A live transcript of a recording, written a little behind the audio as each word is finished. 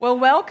Well,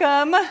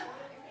 welcome.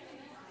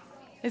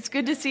 It's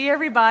good to see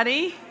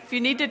everybody. If you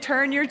need to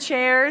turn your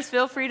chairs,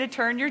 feel free to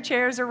turn your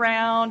chairs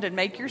around and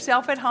make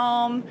yourself at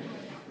home.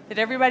 Did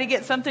everybody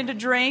get something to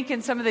drink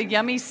and some of the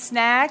yummy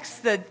snacks,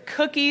 the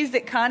cookies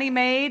that Connie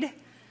made?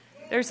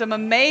 There's some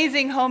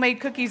amazing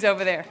homemade cookies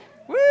over there.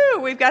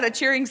 Woo! We've got a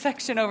cheering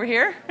section over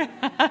here.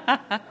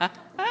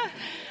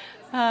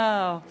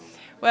 Oh,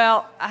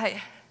 well,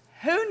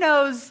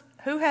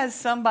 who has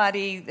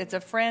somebody that's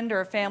a friend or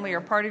a family or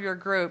part of your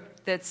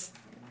group that's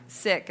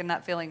sick and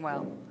not feeling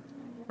well?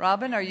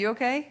 Robin, are you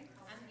okay?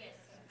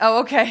 Oh,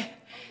 okay.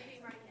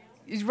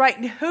 He's right.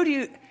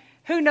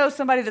 Who knows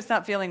somebody that's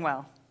not feeling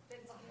well?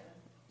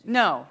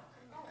 No.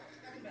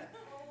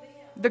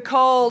 The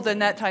cold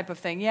and that type of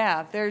thing.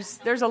 Yeah, there's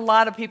a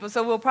lot of people.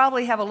 So we'll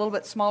probably have a little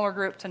bit smaller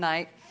group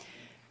tonight.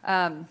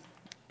 So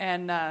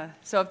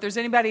if there's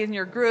anybody in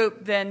your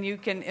group, then you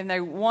can, and they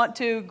want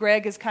to,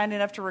 Greg is kind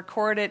enough to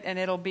record it, and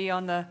it'll be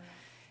on the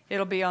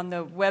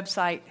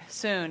website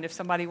soon if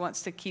somebody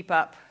wants to keep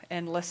up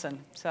and listen.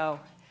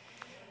 So,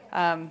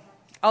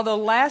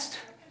 although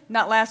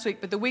not last week,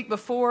 but the week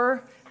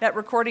before, that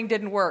recording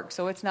didn't work,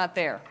 so it's not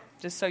there,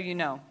 just so you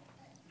know.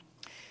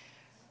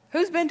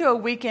 Who's been to a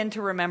Weekend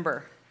to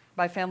Remember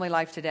by Family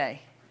Life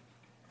Today?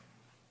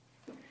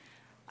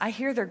 I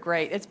hear they're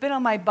great. It's been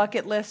on my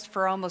bucket list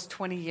for almost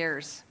 20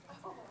 years.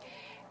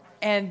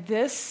 And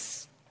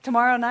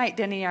tomorrow night,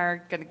 Denny and I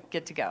are going to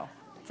get to go.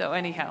 So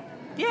anyhow,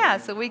 yeah,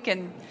 so we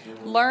can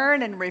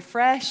learn and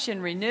refresh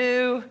and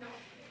renew.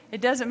 It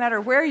doesn't matter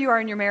where you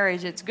are in your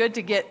marriage. It's good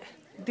to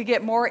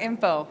get more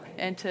info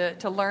and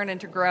to learn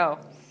and to grow.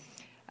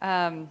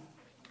 I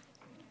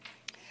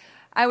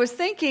was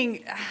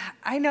thinking,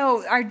 I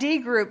know our D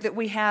group that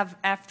we have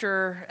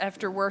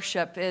after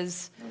worship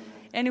is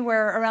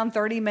anywhere around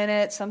 30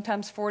 minutes,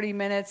 sometimes 40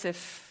 minutes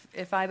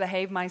if I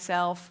behave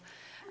myself.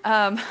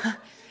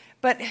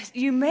 But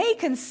you may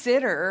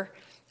consider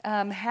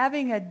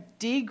having a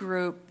D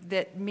group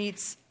that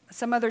meets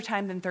some other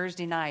time than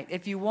Thursday night.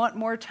 If you want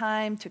more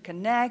time to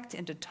connect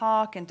and to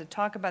talk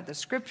about the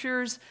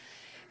scriptures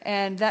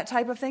and that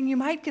type of thing, you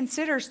might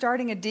consider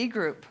starting a D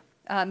group,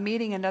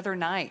 meeting another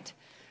night,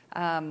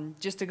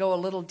 just to go a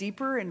little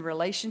deeper in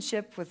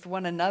relationship with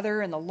one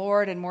another and the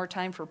Lord, and more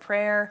time for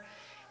prayer,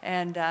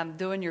 and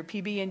doing your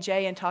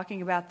PB&J and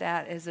talking about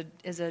that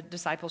as a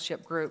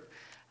discipleship group.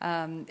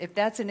 If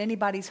that's in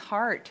anybody's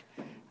heart,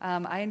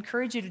 I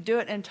encourage you to do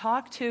it, and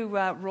talk to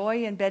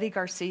Roy and Betty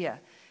Garcia.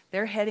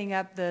 They're heading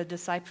up the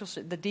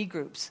discipleship, the D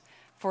groups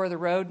for the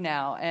road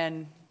now.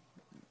 And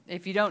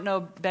if you don't know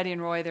Betty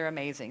and Roy, they're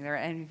amazing.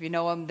 And if you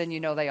know them, then you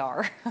know they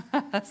are.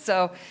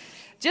 So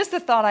just a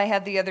thought I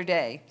had the other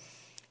day.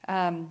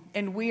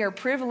 And we are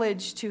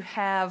privileged to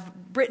have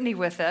Brittany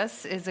with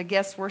us as a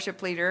guest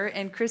worship leader,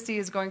 and Christy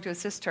is going to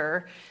assist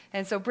her.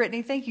 And so,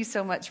 Brittany, thank you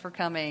so much for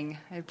coming.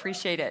 I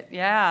appreciate it.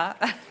 Yeah,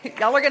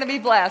 y'all are going to be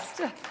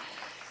blessed.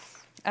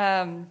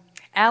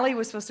 Allie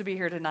was supposed to be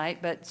here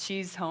tonight, but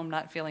she's home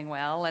not feeling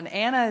well, and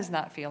Anna is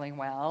not feeling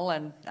well,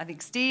 and I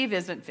think Steve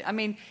isn't.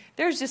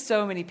 There's just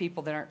so many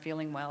people that aren't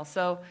feeling well.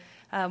 So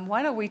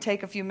why don't we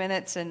take a few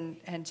minutes and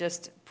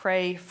just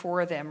pray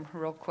for them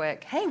real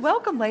quick. Hey,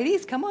 welcome,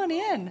 ladies. Come on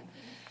in.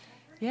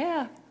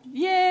 Yeah.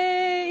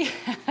 Yay.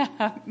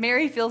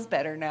 Mary feels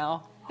better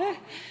now.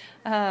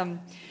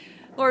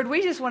 Lord,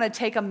 we just want to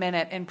take a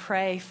minute and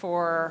pray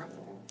for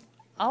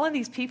all of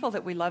these people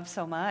that we love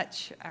so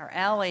much, our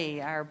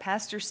Allie, our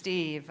Pastor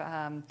Steve,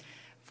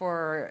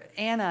 for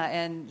Anna,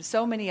 and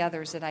so many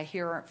others that I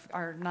hear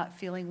are not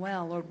feeling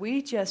well. Lord,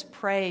 we just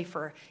pray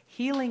for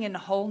healing and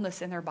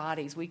wholeness in their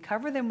bodies. We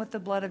cover them with the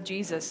blood of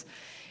Jesus,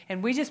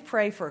 and we just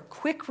pray for a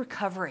quick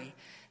recovery,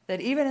 that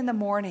even in the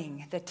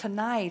morning, that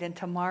tonight and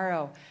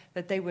tomorrow,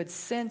 that they would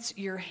sense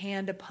your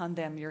hand upon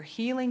them, your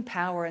healing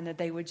power, and that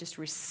they would just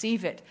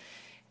receive it.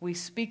 We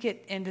speak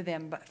it into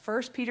them. But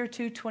 1 Peter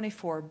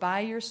 2:24, by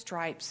your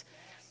stripes,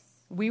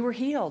 we were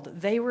healed.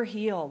 They were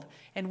healed.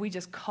 And we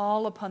just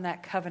call upon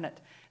that covenant,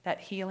 that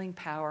healing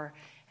power.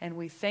 And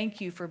we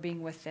thank you for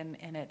being with them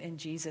in it, in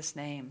Jesus'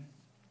 name.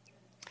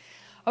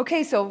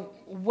 Okay, so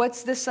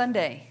what's this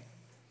Sunday?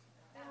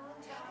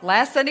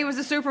 Last Sunday was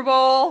the Super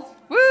Bowl.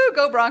 Woo,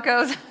 go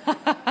Broncos.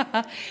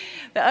 The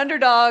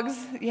underdogs,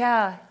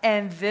 yeah.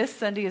 And this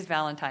Sunday is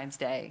Valentine's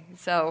Day.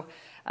 So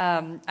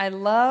I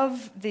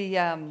love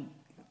the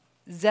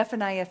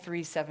Zephaniah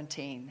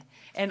 3:17.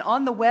 And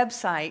on the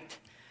website,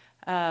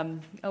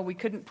 we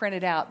couldn't print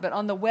it out, but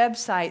on the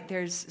website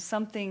there's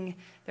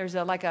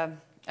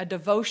a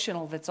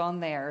devotional that's on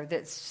there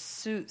that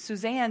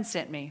Suzanne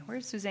sent me.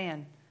 Where's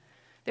Suzanne?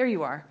 There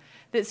you are.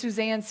 That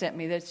Suzanne sent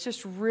me that's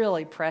just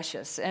really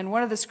precious. And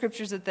one of the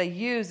scriptures that they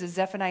use is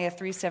Zephaniah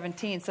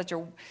 3:17.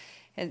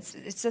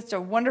 It's such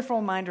a wonderful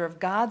reminder of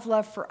God's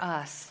love for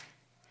us.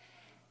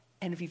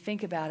 And if you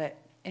think about it,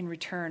 in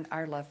return,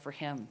 our love for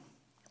him.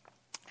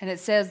 And it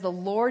says, the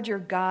Lord your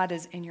God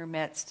is in your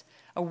midst,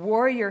 a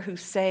warrior who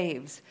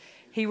saves.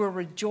 He will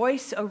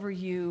rejoice over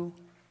you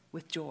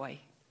with joy.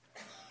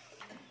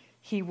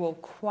 He will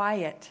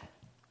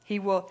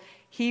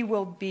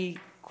be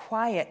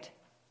quiet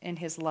in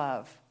his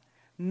love.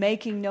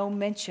 making no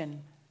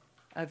mention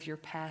of your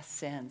past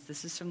sins.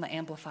 This is from the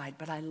Amplified,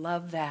 but I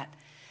love that.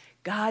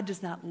 God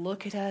does not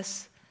look at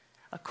us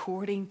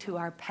according to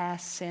our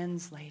past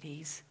sins,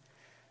 ladies.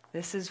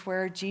 This is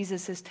where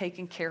Jesus has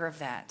taken care of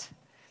that.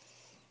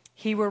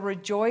 He will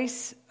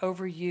rejoice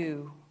over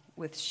you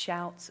with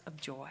shouts of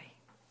joy.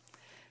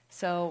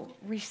 So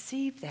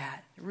receive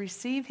that.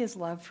 Receive his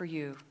love for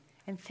you.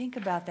 And think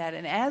about that.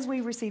 And as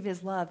we receive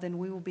his love, then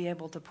we will be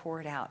able to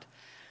pour it out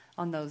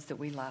on those that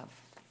we love.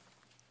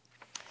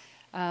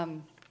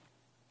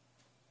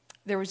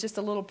 There was just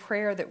a little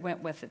prayer that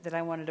went with it that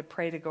I wanted to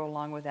pray to go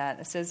along with that.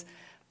 It says,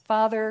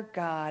 Father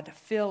God,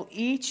 fill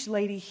each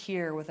lady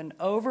here with an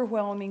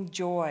overwhelming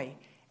joy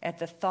at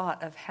the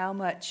thought of how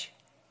much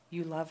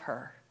you love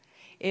her.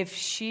 If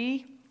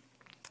she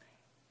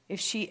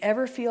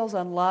ever feels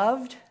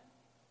unloved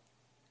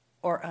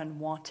or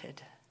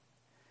unwanted,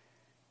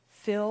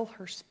 fill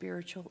her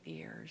spiritual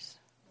ears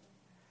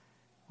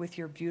with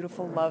your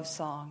beautiful love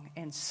song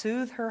and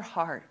soothe her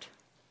heart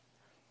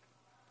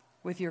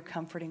with your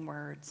comforting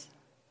words.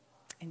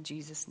 In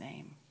Jesus'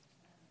 name.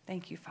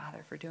 Thank you,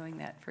 Father, for doing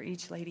that for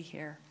each lady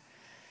here.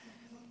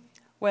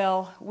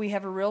 Well, we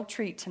have a real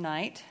treat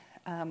tonight.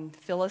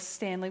 Phyllis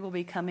Stanley will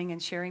be coming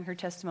and sharing her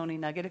testimony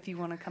nugget. If you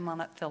want to come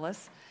on up,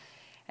 Phyllis.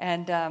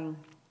 And,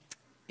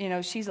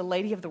 she's a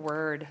lady of the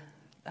Word.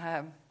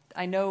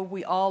 I know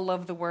we all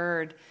love the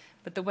Word,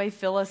 but the way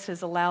Phyllis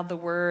has allowed the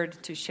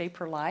Word to shape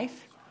her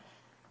life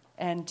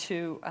and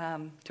to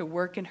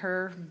work in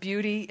her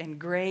beauty and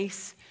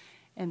grace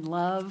and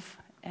love,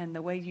 and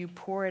the way you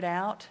pour it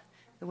out,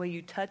 the way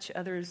you touch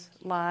others'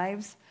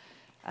 lives,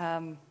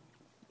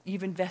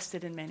 you've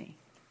invested in many.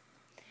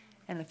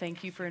 And I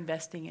thank you for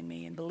investing in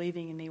me and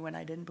believing in me when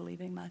I didn't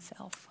believe in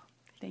myself.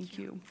 Thank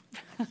you.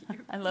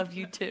 I love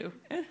you too.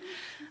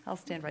 I'll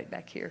stand right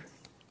back here.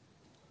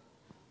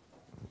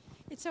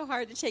 It's so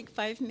hard to take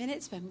 5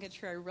 minutes, but I'm going to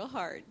try real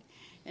hard.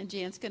 And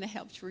Jan's going to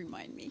help to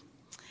remind me.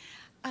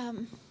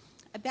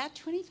 About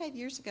 25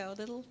 years ago, a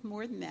little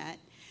more than that,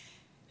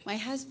 my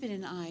husband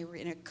and I were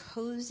in a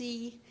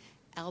cozy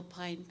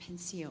alpine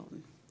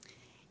pension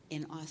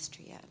in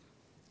Austria.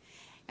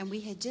 And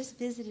we had just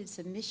visited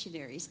some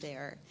missionaries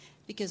there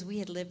because we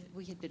had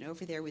been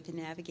over there with the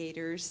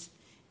navigators,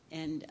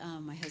 and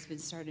my husband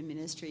started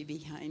ministry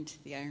behind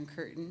the Iron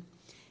Curtain.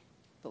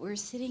 But we were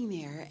sitting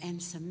there,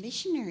 and some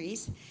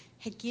missionaries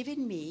had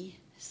given me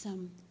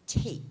some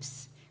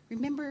tapes. Do you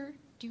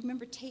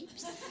remember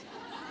tapes?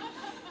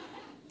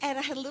 And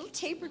I had a little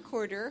tape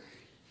recorder,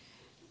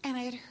 and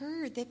I had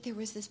heard that there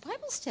was this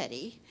Bible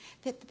study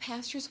that the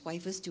pastor's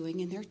wife was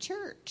doing in their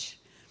church.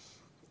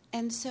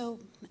 And so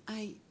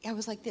I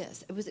was like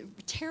this. It was a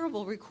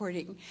terrible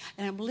recording,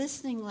 and I'm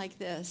listening like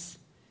this,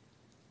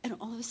 and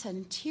all of a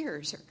sudden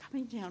tears are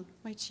coming down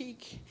my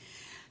cheek.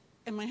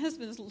 And my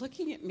husband's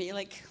looking at me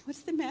like,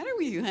 what's the matter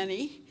with you,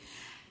 honey?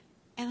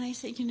 And I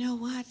said, you know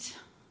what?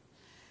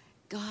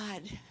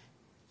 God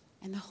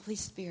and the Holy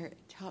Spirit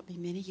taught me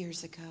many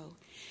years ago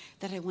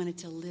that I wanted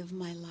to live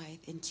my life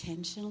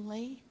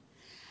intentionally,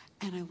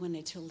 and I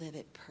wanted to live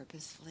it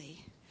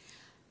purposefully.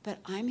 But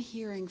I'm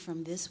hearing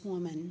from this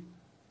woman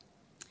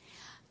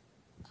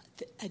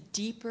a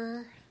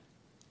deeper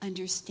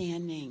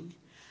understanding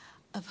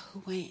of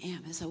who I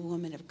am as a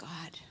woman of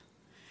God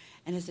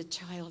and as a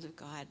child of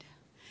God.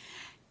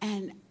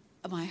 And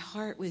my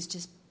heart was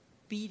just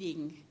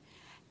beating,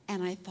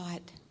 and I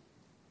thought,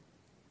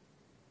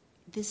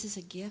 this is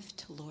a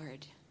gift,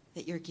 Lord,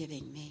 that you're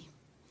giving me.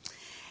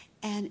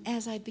 And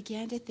as I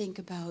began to think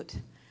about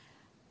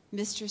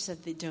Mistress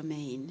of the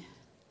Domain,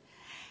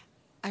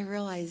 I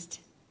realized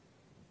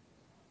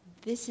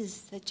this is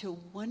such a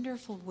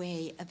wonderful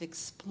way of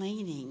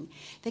explaining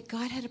that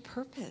God had a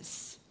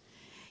purpose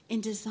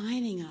in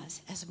designing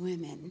us as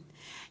women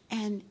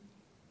and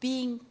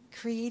being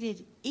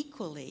created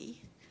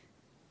equally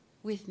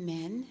with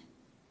men.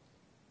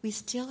 We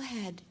still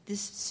had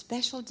this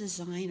special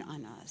design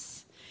on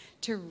us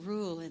to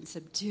rule and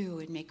subdue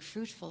and make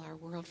fruitful our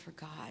world for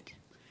God.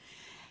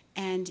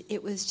 And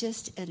it was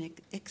just an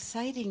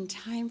exciting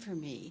time for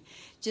me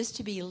just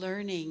to be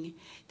learning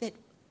that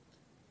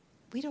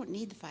we don't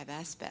need the 5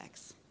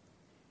 aspects.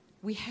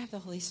 We have the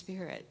Holy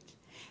Spirit,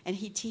 and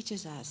he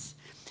teaches us.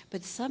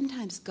 But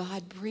sometimes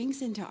God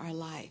brings into our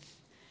life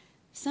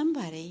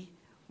somebody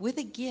with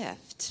a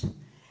gift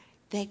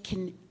that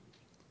can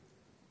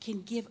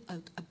give a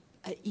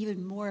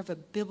even more of a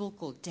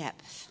biblical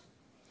depth.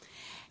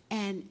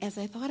 And as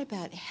I thought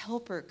about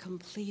helper,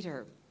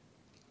 completer,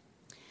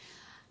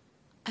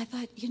 I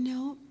thought,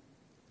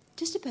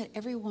 just about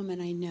every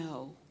woman I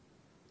know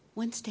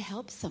wants to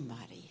help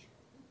somebody.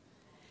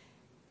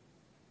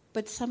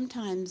 But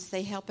sometimes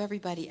they help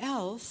everybody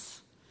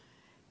else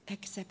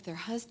except their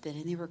husband,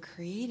 and they were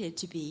created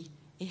to be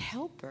a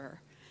helper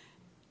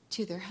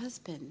to their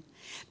husband.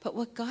 But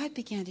what God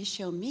began to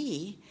show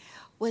me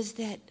was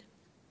that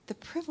the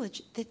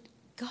privilege that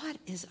God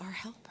is our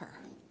helper.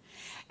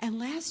 And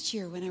last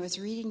year when I was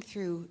reading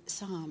through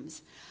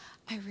Psalms,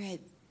 I read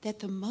that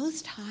the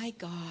Most High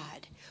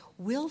God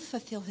will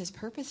fulfill his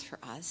purpose for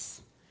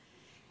us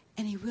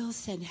And he will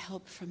send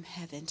help from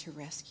heaven to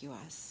rescue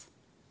us.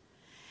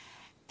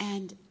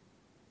 And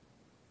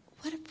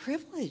what a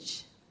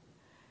privilege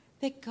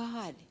that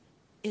God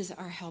is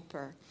our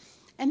helper.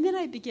 And then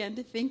I began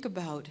to think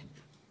about,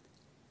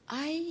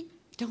 I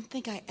don't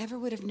think I ever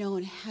would have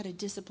known how to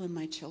discipline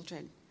my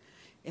children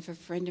if a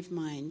friend of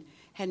mine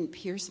hadn't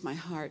pierced my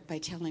heart by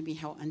telling me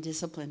how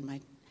undisciplined my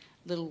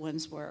little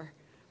ones were.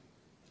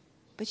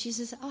 But she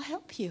says, I'll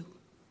help you.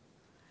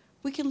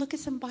 We can look at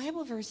some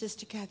Bible verses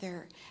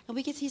together, and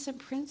we can see some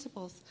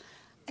principles.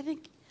 I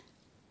think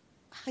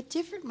how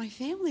different my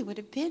family would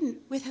have been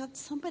without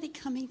somebody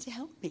coming to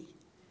help me.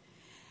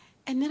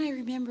 And then I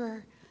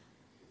remember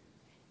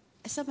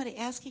somebody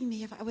asking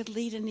me if I would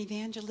lead an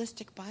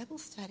evangelistic Bible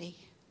study.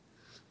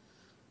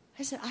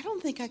 I said, I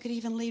don't think I could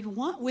even lead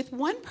with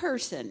one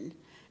person,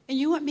 and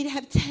you want me to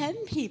have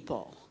 10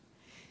 people.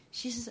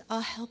 She says, I'll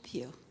help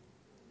you.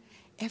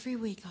 Every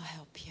week I'll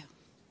help you.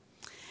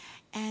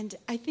 And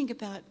I think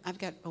about, I've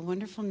got a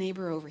wonderful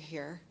neighbor over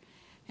here,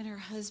 and her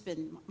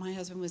husband, my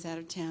husband was out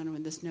of town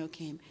when the snow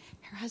came.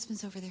 Her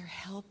husband's over there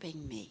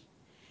helping me,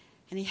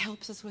 and he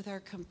helps us with our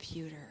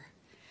computer.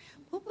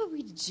 What would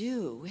we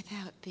do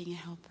without being a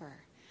helper?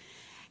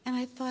 And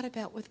I thought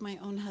about with my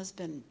own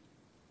husband,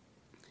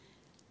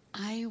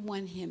 I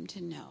want him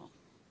to know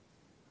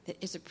that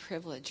it's a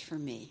privilege for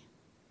me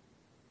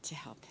to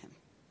help him.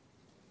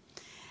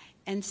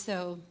 And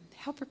so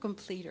Helper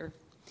Completer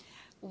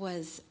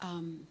was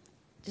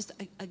just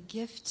a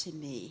gift to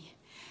me.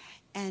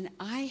 And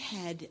I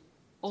had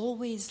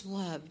always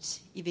loved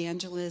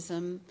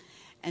evangelism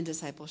and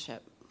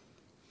discipleship.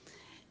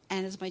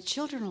 And as my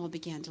children all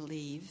began to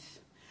leave,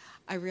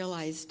 I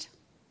realized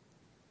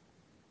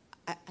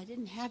I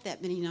didn't have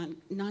that many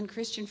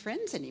non-Christian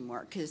friends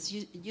anymore, because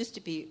it used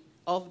to be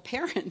all the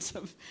parents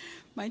of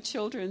my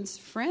children's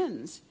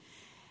friends.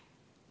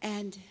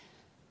 And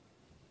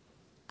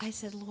I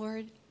said,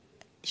 Lord,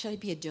 should I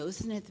be a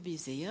docent at the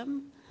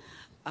museum?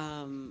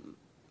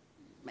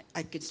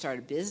 I could start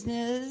a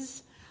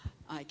business.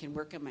 I can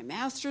work on my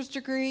master's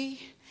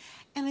degree.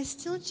 And I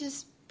still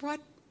just brought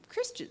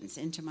Christians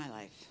into my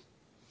life.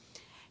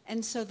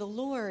 And so the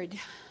Lord,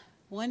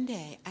 one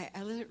day,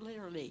 I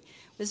literally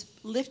was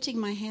lifting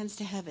my hands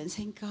to heaven,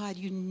 saying, God,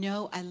 you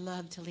know I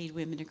love to lead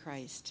women to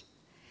Christ.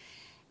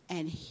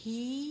 And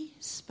he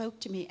spoke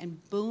to me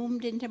and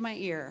boomed into my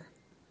ear,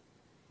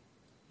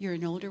 you're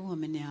an older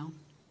woman now,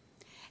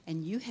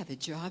 and you have a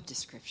job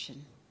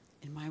description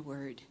in my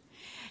word.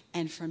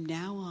 And from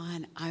now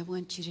on, I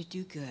want you to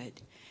do good,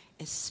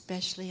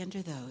 especially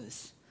under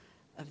those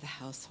of the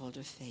household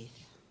of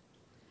faith.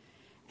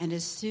 And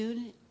as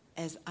soon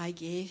as I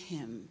gave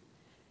him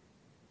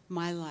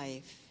my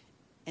life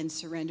and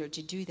surrendered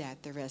to do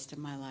that the rest of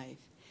my life,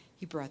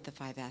 he brought the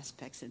 5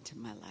 aspects into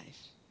my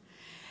life.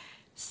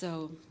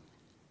 So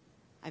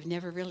I've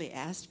never really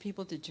asked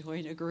people to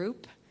join a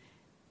group.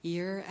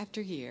 Year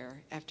after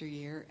year, after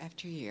year,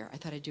 after year. I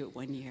thought I'd do it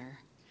 1 year.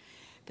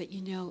 But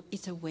you know,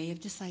 it's a way of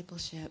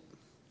discipleship.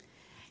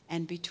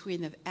 And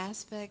between the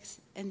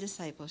aspects and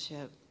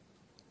discipleship,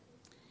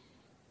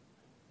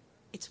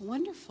 it's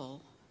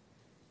wonderful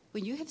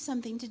when you have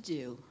something to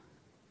do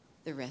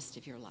the rest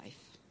of your life.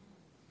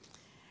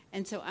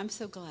 And so I'm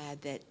so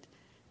glad that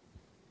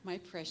my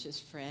precious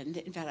friend,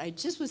 in fact, I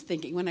just was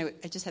thinking,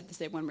 I just have to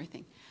say one more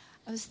thing.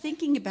 I was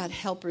thinking about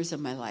helpers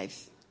in my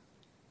life.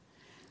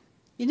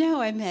 You know,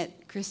 I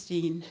met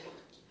Christine.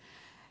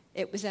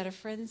 It was at a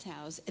friend's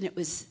house, and it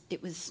was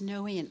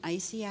snowy and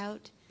icy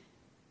out.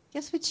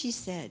 Guess what she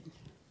said?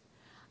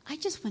 I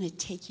just want to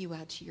take you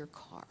out to your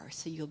car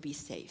so you'll be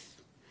safe.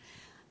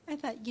 I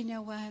thought, you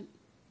know what?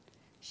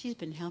 She's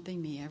been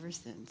helping me ever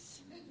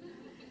since.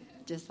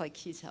 Just like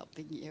she's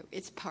helping you.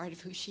 It's part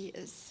of who she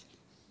is.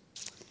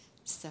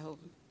 So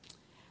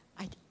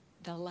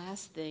the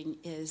last thing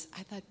is,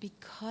 I thought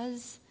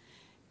because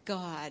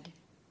God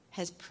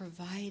has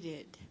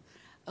provided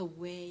a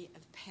way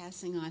of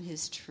passing on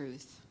his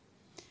truth,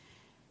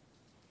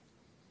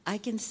 I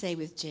can say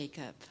with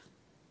Jacob,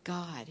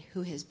 God,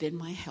 who has been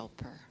my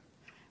helper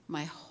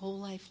my whole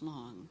life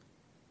long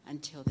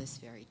until this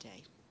very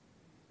day.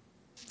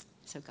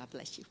 So God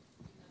bless you.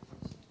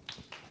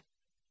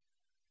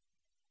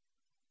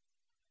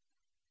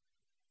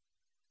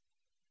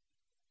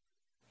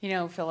 You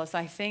know, Phyllis,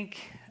 I think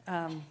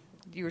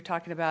you were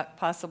talking about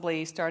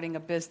possibly starting a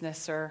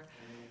business or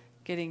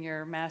getting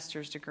your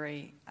master's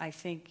degree. I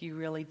think you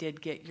really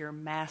did get your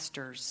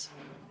master's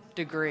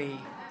degree.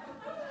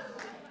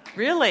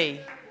 Really.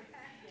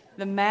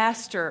 The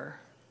master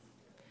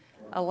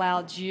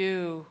allowed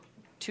you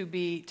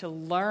to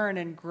learn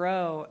and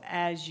grow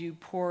as you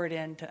poured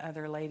into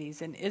other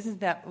ladies. And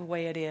isn't that the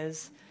way it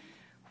is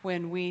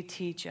when we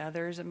teach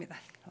others? I mean,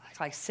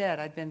 like I said,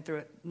 I've been through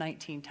it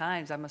 19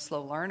 times. I'm a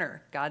slow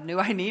learner. God knew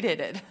I needed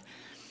it.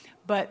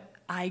 But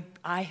I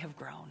have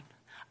grown.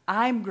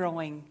 I'm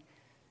growing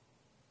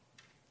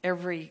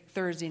every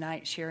Thursday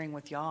night sharing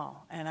with y'all.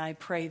 And I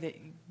pray that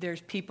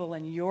there's people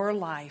in your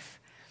life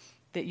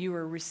that you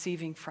are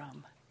receiving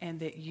from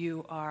and that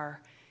you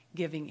are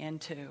giving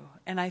into.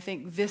 And I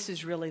think this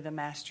is really the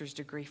master's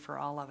degree for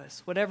all of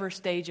us. Whatever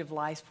stage of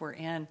life we're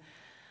in,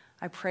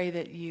 I pray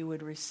that you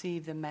would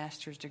receive the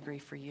master's degree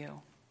for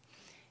you.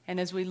 And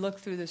as we look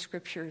through the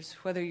scriptures,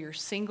 whether you're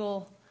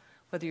single,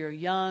 whether you're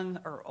young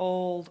or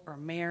old or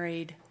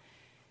married,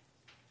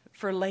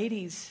 for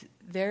ladies,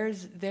 there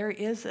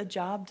is a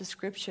job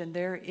description.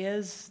 There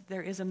is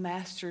a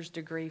master's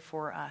degree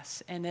for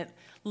us. And it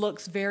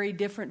looks very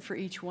different for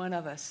each one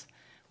of us.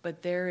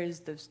 But there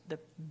is the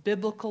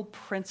biblical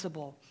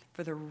principle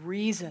for the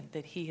reason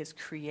that he has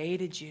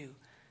created you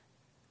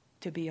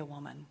to be a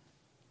woman,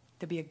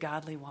 to be a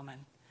godly woman.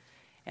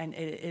 And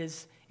it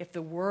is, if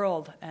the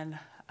world, and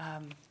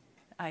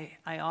I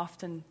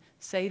often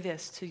say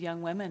this to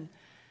young women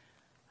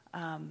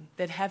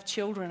that have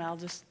children,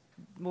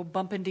 we'll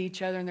bump into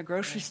each other in the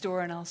grocery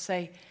store and I'll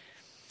say,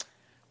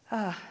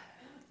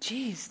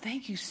 geez,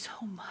 thank you so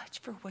much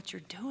for what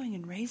you're doing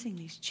in raising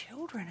these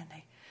children. And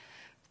they,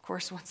 of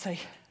course, once they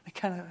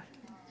kind of,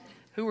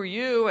 who are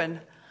you? And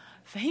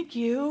thank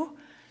you.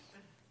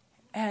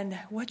 And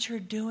what you're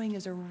doing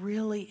is a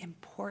really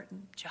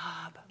important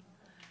job.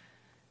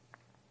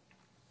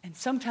 And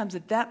sometimes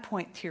at that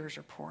point, tears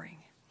are pouring.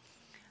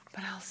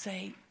 But I'll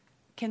say,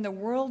 can the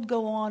world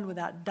go on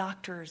without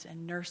doctors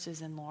and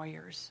nurses and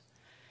lawyers?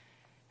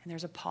 And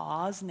there's a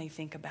pause and they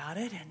think about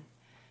it. And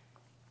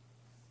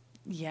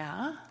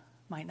yeah,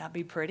 might not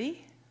be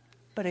pretty,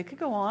 but it could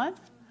go on.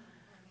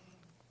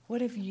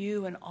 What if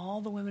you and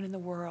all the women in the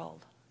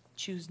world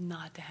choose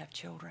not to have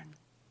children?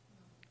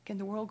 Can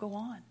the world go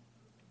on?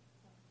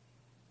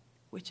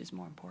 Which is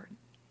more important?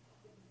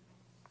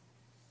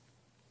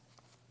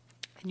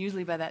 And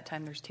usually by that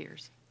time there's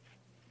tears.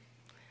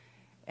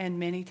 And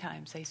many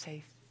times they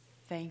say,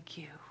 thank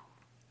you.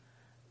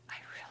 I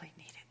really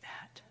needed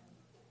that.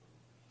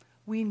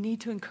 We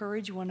need to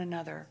encourage one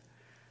another.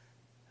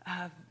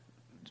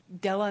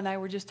 Della and I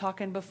were just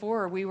talking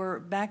before. We were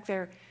back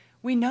there.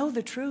 We know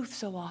the truth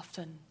so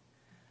often,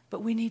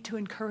 but we need to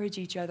encourage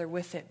each other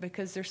with it,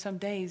 because there's some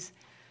days,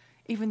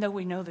 even though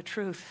we know the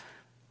truth,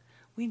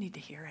 we need to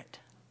hear it.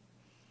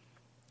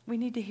 We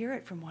need to hear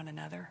it from one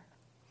another.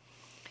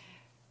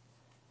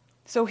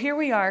 So here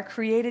we are,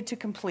 created to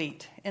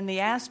complete. In the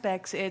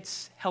aspects,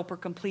 it's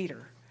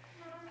helper-completer.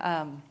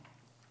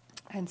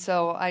 And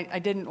so I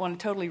didn't want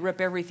to totally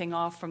rip everything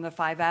off from the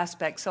 5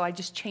 aspects, so I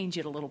just changed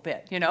it a little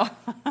bit,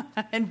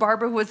 And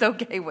Barbara was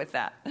okay with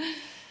that.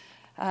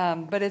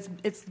 But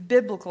it's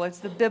biblical. It's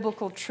the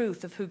biblical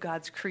truth of who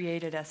God's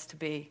created us to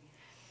be.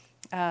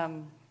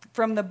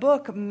 From the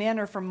book, Men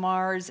Are From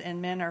Mars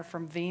and Men Are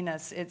From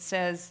Venus, it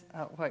says,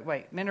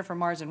 Men are from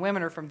Mars and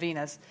Women Are From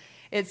Venus.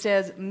 It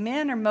says,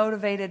 men are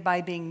motivated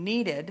by being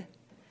needed,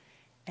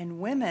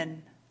 and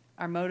women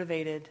are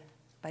motivated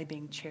by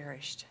being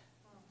cherished.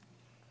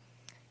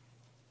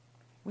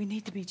 We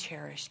need to be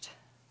cherished.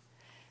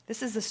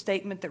 This is a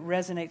statement that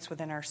resonates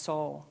within our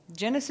soul.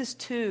 Genesis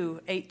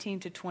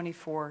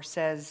 2:18-24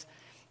 says,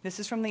 this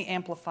is from the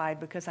Amplified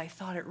because I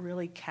thought it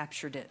really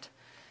captured it.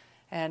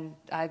 And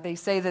they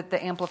say that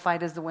the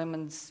Amplified is the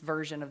women's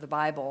version of the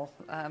Bible.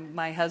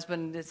 My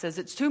husband, it says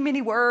it's too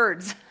many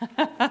words.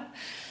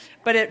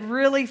 But it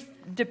really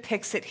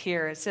depicts it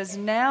here. It says,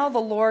 now the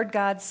Lord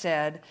God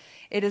said,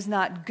 it is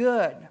not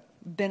good,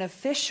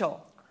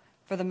 beneficial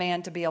for the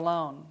man to be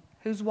alone.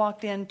 Who's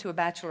walked into a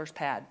bachelor's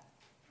pad?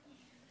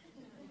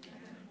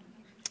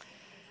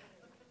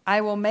 I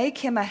will make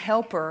him a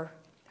helper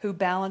who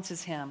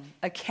balances him,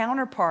 a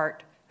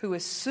counterpart who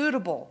is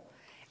suitable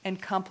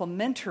and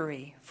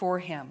complementary for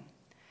him.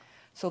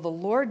 So the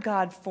Lord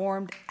God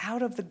formed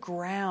out of the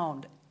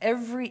ground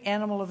every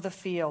animal of the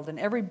field and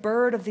every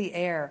bird of the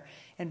air,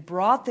 and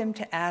brought them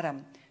to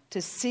Adam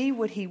to see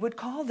what he would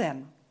call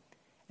them.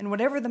 And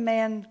whatever the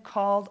man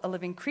called a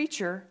living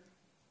creature,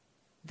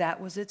 that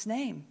was its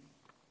name.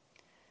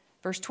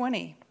 Verse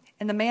 20,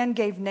 and the man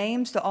gave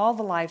names to all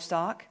the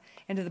livestock,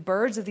 and to the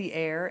birds of the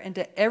air, and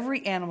to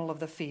every animal of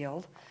the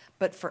field.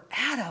 But for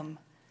Adam,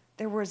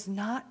 there was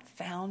not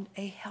found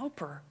a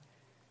helper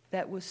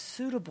that was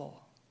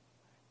suitable.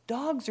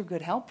 Dogs are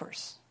good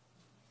helpers.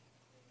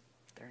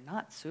 They're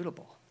not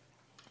suitable.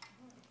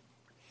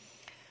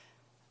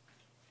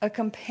 A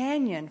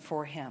companion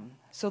for him.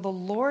 So the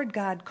Lord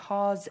God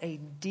caused a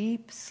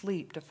deep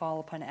sleep to fall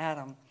upon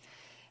Adam.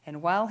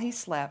 And while he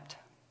slept,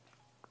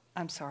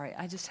 I'm sorry,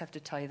 I just have to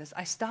tell you this.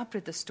 I stopped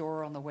at the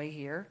store on the way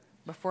here,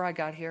 before I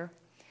got here,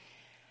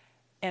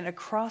 and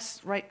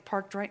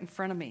parked right in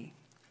front of me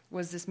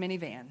was this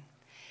minivan.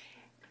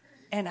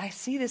 And I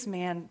see this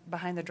man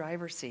behind the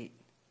driver's seat,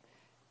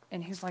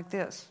 and he's like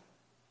this.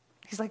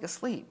 He's like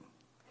asleep.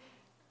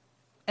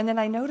 And then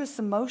I noticed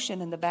some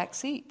motion in the back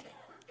seat.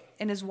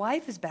 And his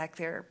wife is back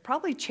there,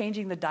 probably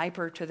changing the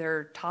diaper to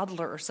their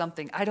toddler or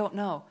something. I don't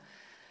know.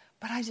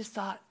 But I just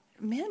thought,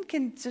 men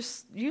can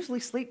just usually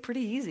sleep pretty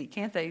easy,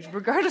 can't they?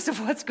 Regardless of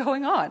what's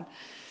going on.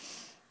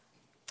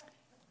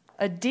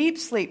 A deep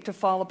sleep to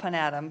fall upon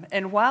Adam.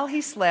 And while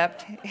he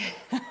slept, in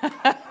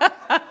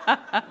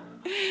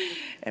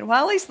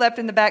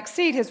the back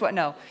seat,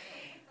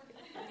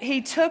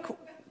 he took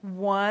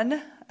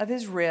one of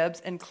his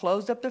ribs and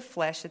closed up the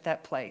flesh at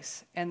that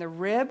place. And the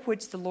rib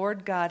which the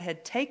Lord God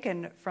had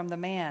taken from the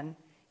man,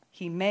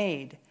 he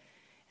made.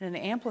 And the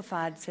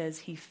Amplified says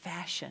he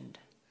fashioned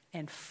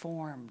and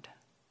formed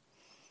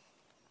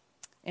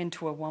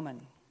into a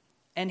woman.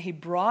 And he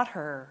brought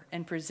her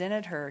and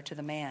presented her to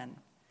the man.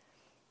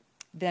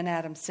 Then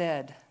Adam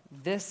said,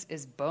 "This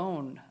is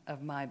bone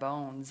of my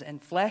bones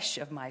and flesh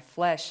of my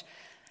flesh.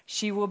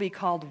 She will be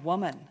called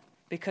woman,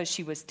 because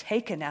she was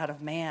taken out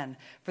of man.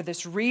 For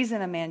this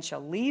reason a man shall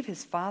leave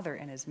his father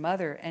and his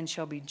mother and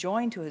shall be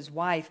joined to his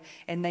wife,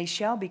 and they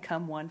shall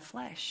become one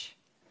flesh."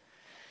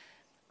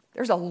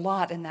 There's a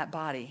lot in that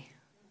body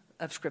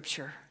of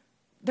Scripture.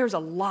 There's a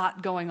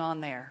lot going on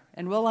there,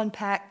 and we'll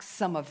unpack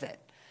some of it.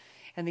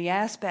 And the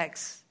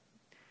aspects,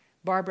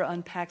 Barbara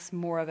unpacks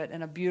more of it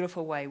in a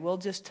beautiful way. We'll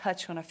just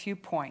touch on a few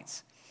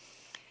points.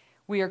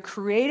 We are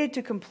created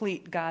to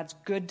complete God's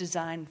good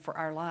design for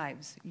our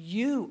lives.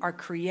 You are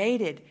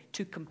created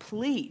to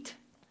complete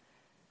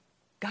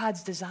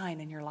God's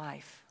design in your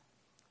life.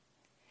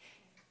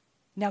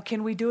 Now,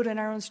 can we do it in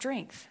our own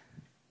strength?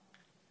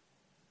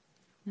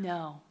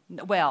 No.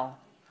 Well,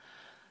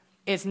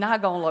 it's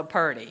not going to look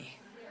pretty.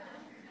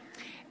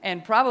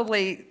 And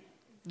probably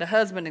the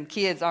husband and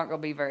kids aren't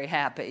going to be very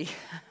happy.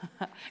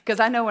 Because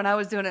I know when I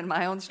was doing it in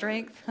my own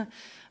strength,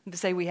 to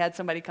say we had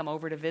somebody come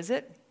over to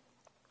visit,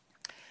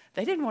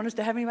 they didn't want us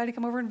to have anybody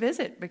come over and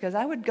visit because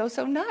I would go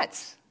so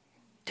nuts.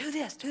 Do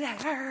this, do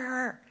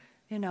that,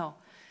 you know.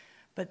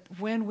 But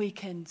when we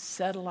can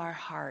settle our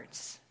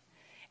hearts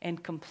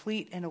and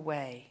complete in a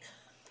way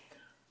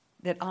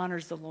that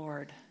honors the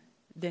Lord,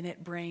 then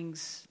it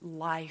brings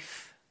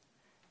life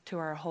to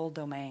our whole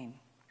domain.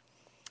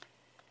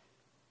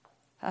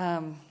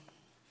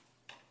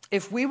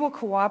 If we will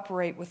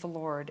cooperate with the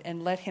Lord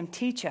and let him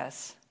teach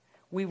us,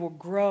 we will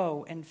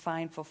grow and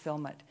find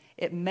fulfillment.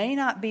 It may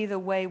not be the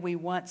way we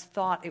once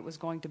thought it was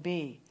going to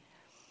be,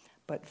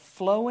 but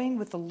flowing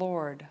with the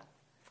Lord,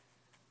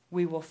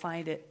 we will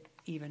find it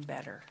even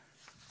better.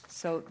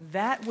 So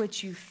that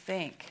which you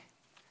think,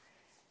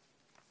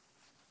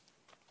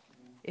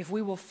 if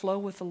we will flow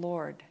with the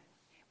Lord,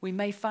 we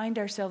may find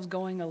ourselves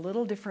going a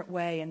little different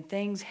way and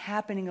things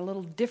happening a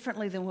little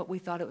differently than what we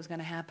thought it was going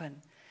to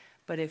happen.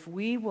 But if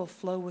we will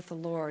flow with the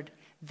Lord,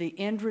 the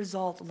end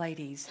result,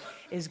 ladies,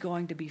 is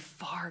going to be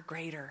far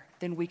greater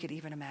than we could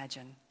even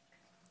imagine.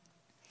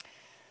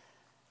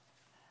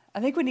 I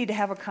think we need to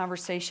have a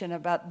conversation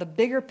about the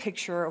bigger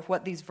picture of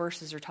what these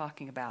verses are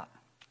talking about.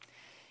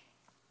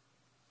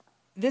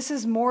 This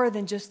is more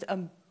than just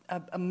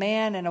a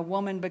man and a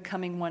woman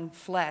becoming one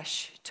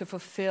flesh to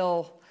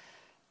fulfill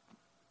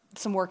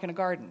some work in a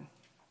garden.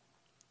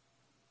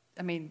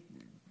 I mean,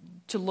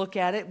 to look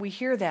at it, we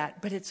hear that,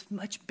 but it's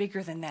much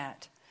bigger than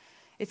that.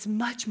 It's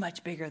much,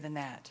 much bigger than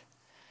that.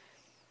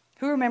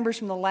 Who remembers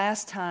from the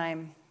last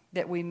time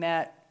that we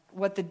met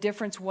what the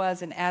difference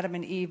was in Adam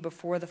and Eve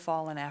before the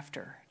fall and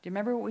after? Do you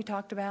remember what we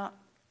talked about?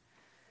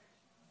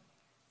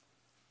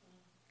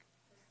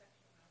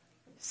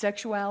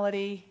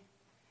 Sexuality,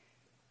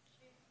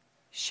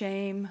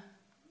 shame,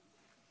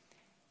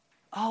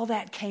 all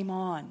that came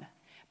on.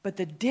 But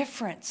the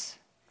difference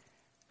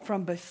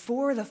from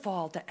before the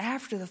fall to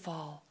after the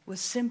fall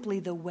was simply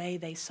the way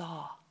they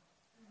saw.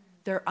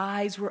 Their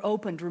eyes were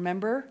opened,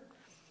 remember?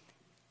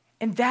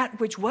 And that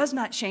which was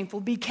not shameful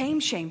became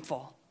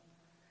shameful.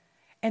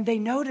 And they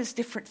noticed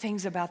different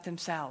things about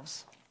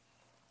themselves.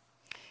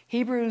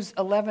 Hebrews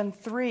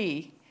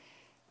 11:3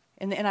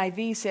 in the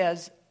NIV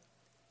says,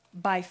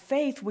 "By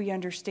faith we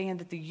understand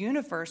that the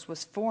universe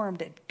was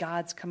formed at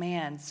God's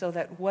command, so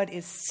that what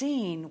is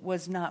seen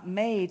was not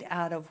made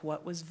out of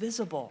what was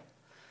visible."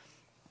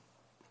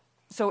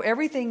 So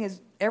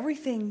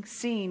everything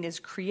seen is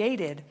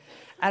created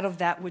out of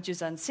that which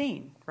is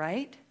unseen,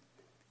 right?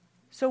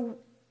 So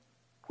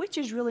which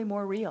is really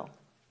more real?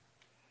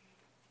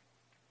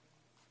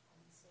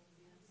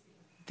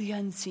 The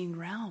unseen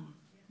realm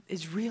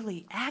is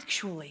really,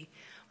 actually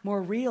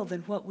more real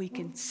than what we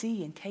can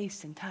see and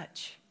taste and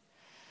touch.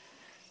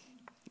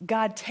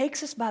 God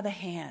takes us by the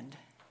hand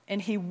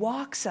and he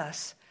walks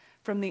us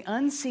from the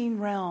unseen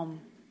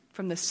realm,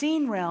 from the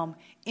seen realm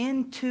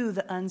into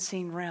the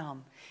unseen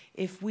realm.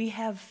 If we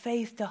have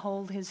faith to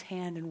hold his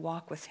hand and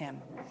walk with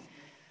him.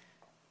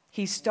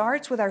 He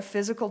starts with our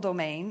physical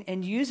domain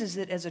and uses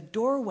it as a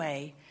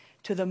doorway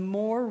to the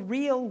more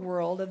real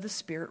world of the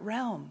spirit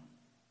realm.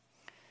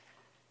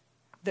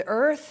 The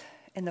earth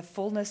and the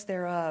fullness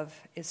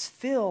thereof is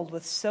filled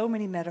with so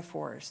many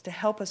metaphors to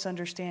help us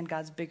understand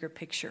God's bigger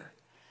picture.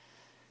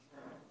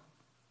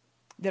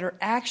 That are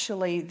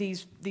actually,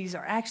 these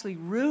are actually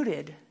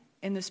rooted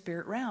in the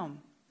spirit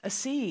realm. A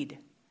seed.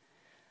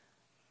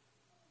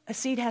 A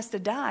seed has to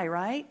die,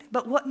 right?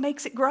 But what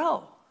makes it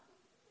grow?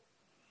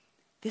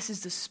 This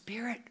is the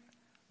spirit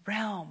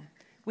realm.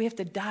 We have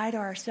to die to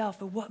ourselves,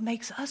 but what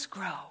makes us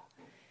grow?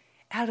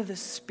 Out of the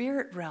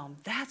spirit realm.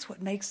 That's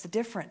what makes the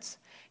difference.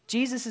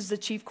 Jesus is the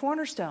chief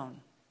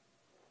cornerstone.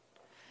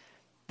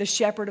 The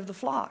shepherd of the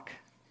flock.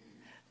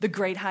 The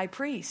great high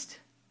priest.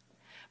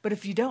 But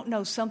if you don't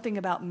know something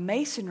about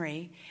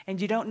masonry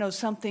and you don't know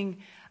something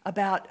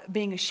about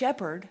being a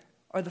shepherd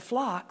or the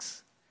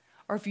flocks,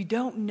 or if you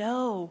don't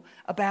know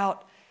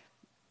about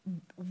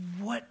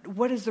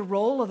what is the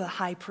role of a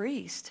high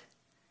priest,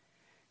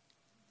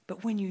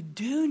 but when you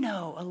do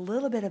know a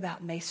little bit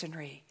about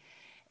masonry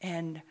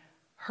and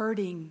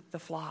herding the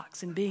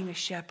flocks and being a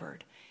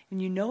shepherd,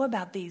 and you know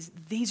about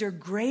these are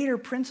greater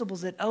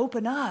principles that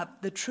open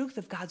up the truth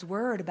of God's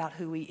word about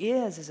who he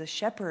is as a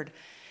shepherd,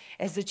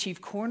 as the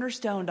chief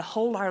cornerstone to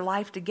hold our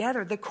life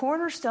together. The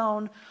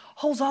cornerstone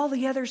holds all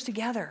the others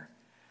together.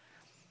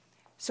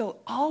 So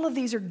all of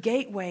these are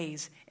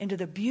gateways into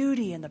the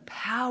beauty and the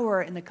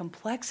power and the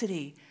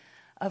complexity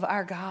of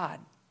our God.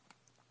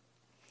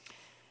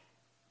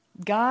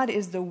 God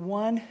is the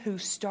one who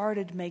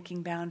started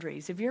making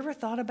boundaries. Have you ever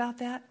thought about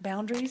that?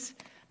 Boundaries?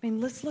 I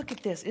mean, let's look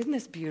at this. Isn't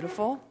this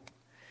beautiful?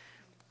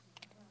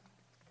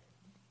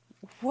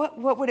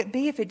 What would it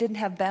be if it didn't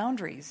have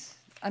boundaries?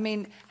 I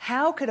mean,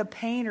 how could a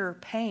painter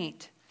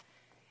paint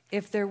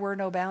if there were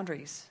no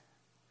boundaries?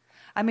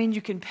 I mean,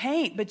 you can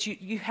paint, but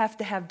you have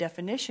to have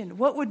definition.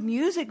 What would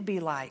music be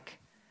like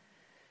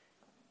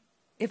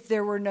if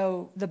there were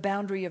the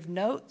boundary of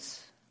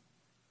notes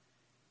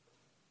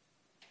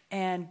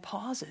and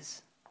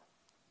pauses?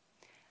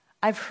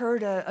 I've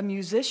heard a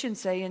musician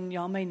say, and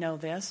y'all may know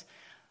this,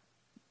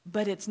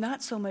 but it's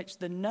not so much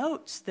the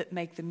notes that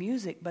make the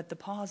music, but the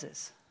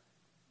pauses.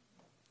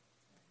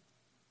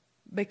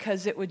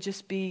 Because it would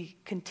just be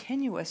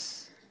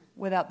continuous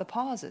without the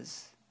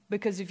pauses.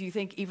 Because if you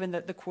think even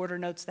the quarter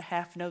notes, the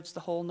half notes, the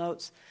whole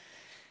notes,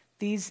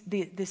 this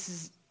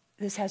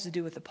has to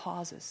do with the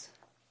pauses.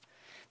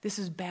 This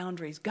is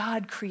boundaries.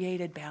 God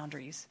created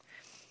boundaries.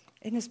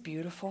 Isn't this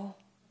beautiful?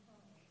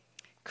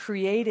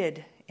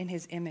 Created in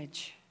his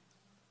image.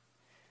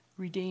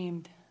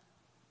 Redeemed.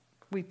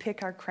 We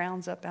pick our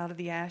crowns up out of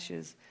the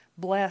ashes.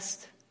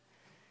 Blessed.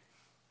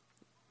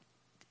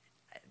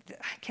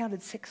 I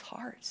counted 6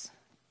 hearts.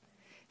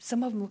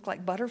 Some of them look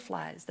like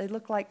butterflies. They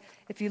look like,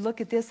 if you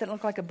look at this, they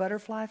look like a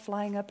butterfly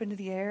flying up into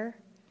the air.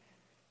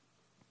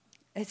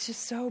 It's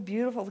just so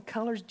beautiful, the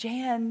colors.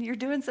 Jan, you're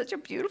doing such a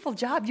beautiful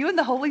job. You and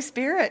the Holy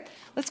Spirit.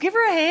 Let's give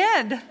her a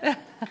hand.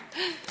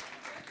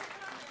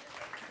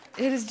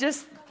 It is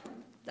just,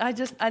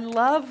 I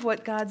love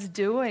what God's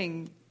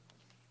doing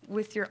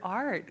with your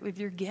art, with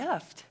your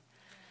gift.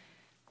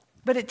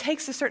 But it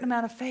takes a certain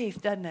amount of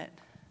faith, doesn't it?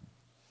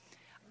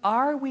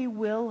 Are we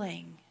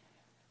willing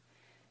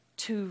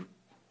to,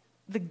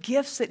 the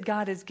gifts that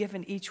God has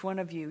given each one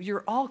of you,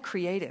 you're all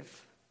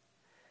creative.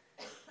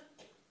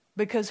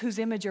 Because whose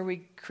image are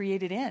we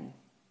created in?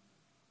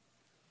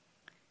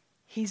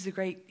 He's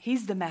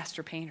the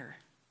master painter.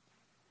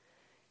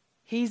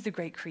 He's the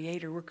great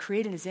creator. We're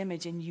created in his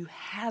image, and you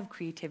have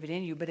creativity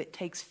in you, but it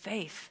takes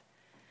faith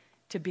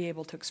to be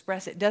able to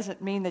express it. It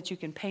doesn't mean that you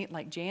can paint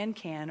like Jan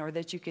can, or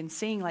that you can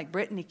sing like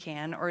Brittany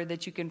can, or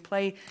that you can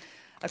play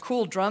a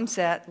cool drum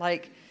set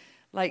like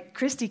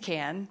Christy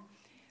can.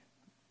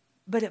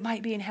 But it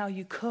might be in how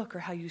you cook, or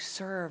how you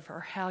serve, or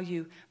how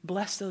you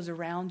bless those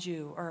around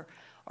you, or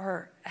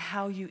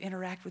how you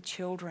interact with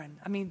children.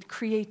 I mean,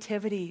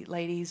 creativity,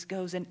 ladies,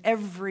 goes in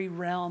every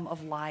realm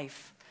of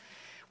life.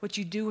 What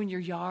you do in your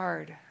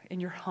yard, in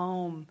your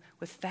home,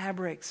 with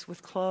fabrics,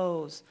 with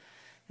clothes.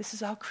 This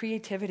is all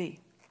creativity.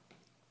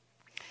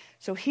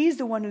 So he's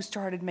the one who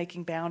started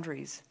making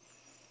boundaries.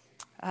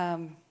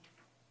 God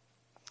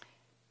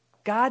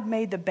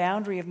made the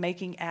boundary of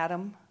making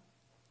Adam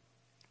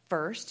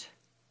first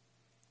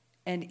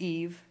and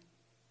Eve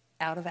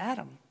out of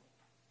Adam.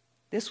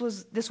 This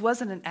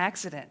wasn't an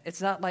accident.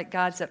 It's not like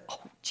God said, oh,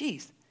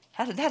 geez,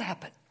 how did that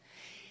happen?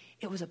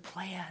 It was a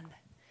plan.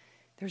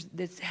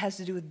 This has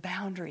to do with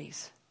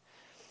boundaries.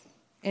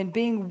 And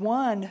being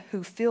one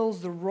who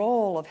fills the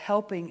role of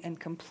helping and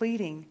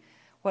completing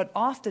what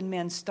often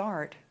men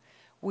start,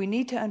 we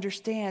need to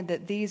understand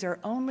that these are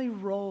only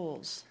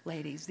roles,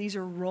 ladies. These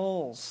are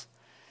roles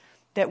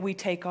that we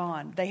take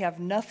on. They have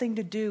nothing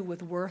to do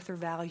with worth or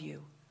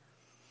value.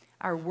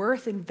 Our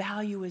worth and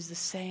value is the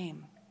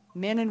same.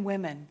 Men and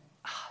women.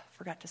 Oh, I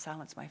forgot to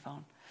silence my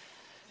phone.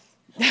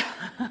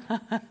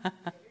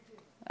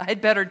 I'd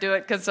better do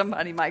it because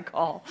somebody might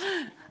call.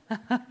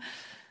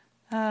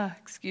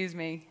 Excuse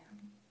me.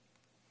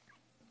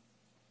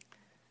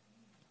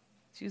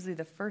 It's usually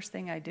the first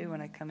thing I do when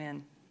I come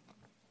in.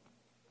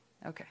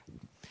 Okay.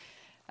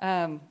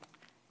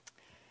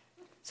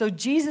 So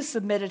Jesus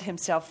submitted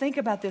himself. Think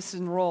about this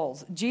in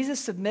roles. Jesus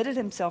submitted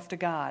himself to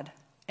God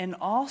and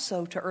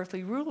also to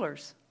earthly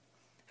rulers.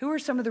 Who are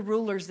some of the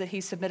rulers that he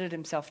submitted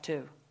himself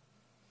to?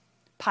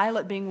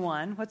 Pilate being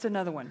one. What's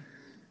another one?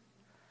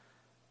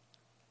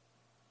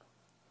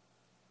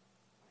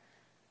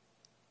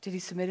 Did he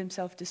submit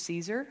himself to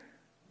Caesar?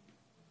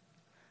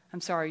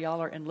 I'm sorry,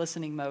 y'all are in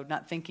listening mode,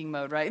 not thinking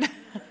mode, right?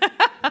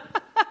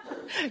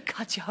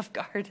 Got you off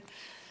guard.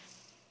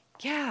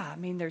 Yeah, I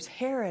mean, there's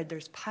Herod,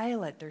 there's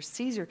Pilate, there's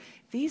Caesar.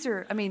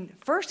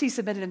 First he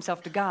submitted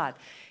himself to God.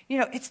 You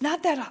know, it's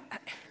not that,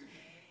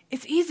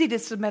 it's easy to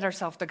submit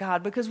ourselves to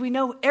God because we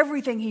know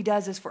everything he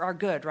does is for our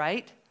good,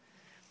 right?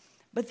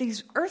 But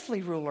these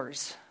earthly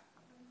rulers,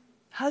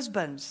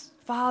 Husbands,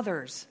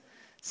 fathers,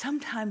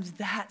 sometimes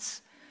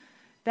that's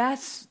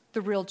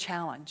the real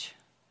challenge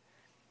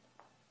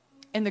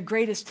and the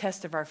greatest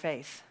test of our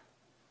faith.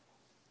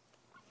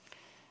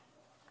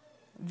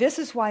 This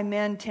is why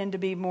men tend to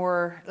be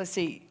more,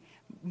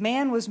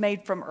 man was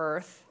made from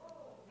earth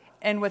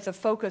and with a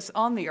focus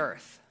on the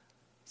earth.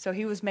 So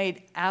he was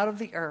made out of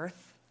the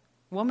earth.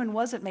 Woman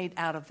wasn't made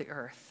out of the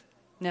earth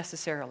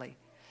necessarily.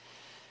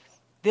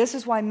 This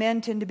is why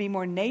men tend to be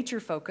more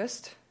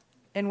nature-focused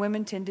and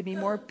women tend to be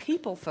more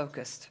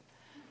people-focused.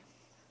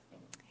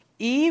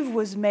 Eve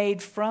was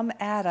made from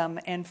Adam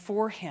and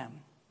for him.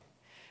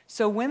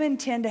 So women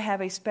tend to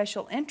have a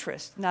special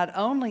interest, not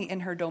only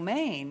in her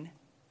domain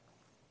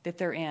that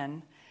they're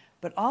in,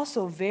 but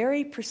also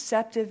very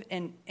perceptive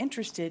and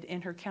interested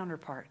in her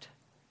counterpart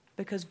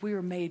because we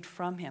were made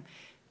from him.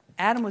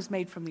 Adam was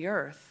made from the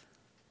earth.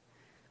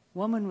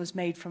 Woman was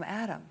made from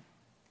Adam.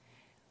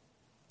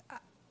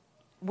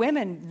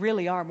 Women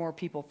really are more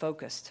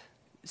people-focused.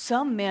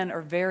 Some men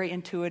are very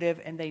intuitive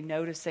and they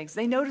notice things.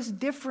 They notice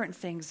different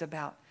things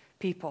about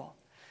people.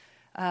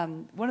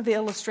 One of the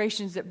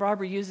illustrations that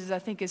Barbara uses, I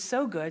think, is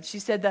so good. She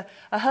said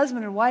a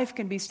husband and wife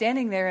can be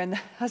standing there and the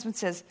husband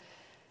says,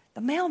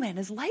 "The mailman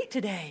is late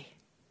today.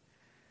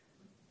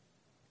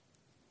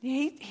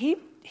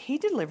 He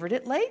delivered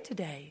it late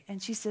today."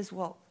 And she says,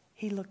 "Well,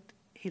 he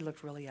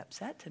looked really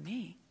upset to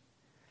me."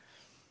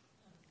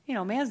 You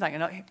know, man's not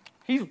going to know.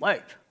 He's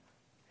late.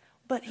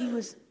 But he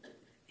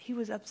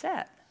was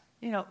upset.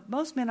 You know,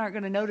 most men aren't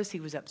going to notice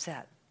he was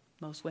upset.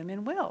 Most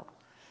women will.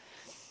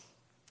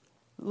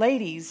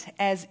 Ladies,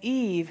 as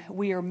Eve,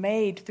 we are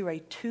made through a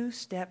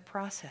two-step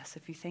process,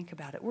 if you think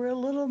about it. We're a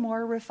little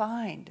more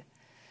refined.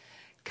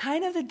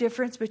 Kind of the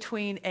difference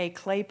between a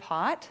clay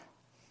pot.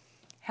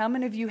 How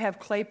many of you have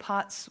clay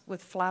pots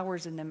with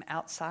flowers in them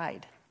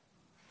outside?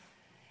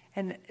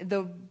 And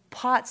the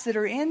pots that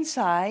are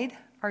inside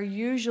are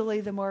usually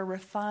the more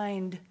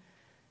refined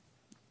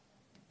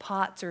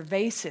pots or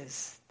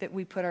vases that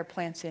we put our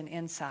plants in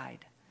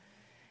inside.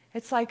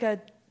 It's like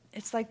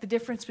the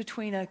difference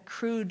between a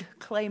crude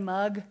clay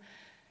mug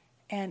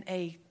and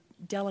a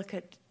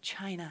delicate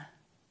china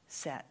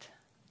set.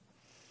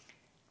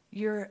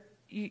 You're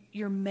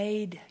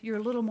made, you're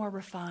a little more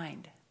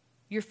refined.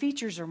 Your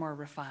features are more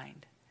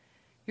refined.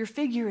 Your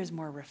figure is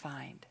more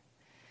refined.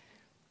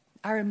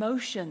 Our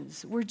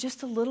emotions, we're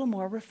just a little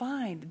more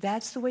refined.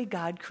 That's the way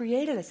God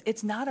created us.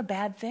 It's not a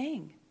bad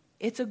thing.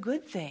 It's a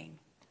good thing.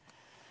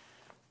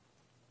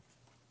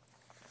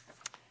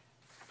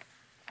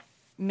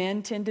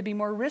 Men tend to be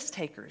more risk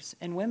takers,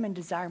 and women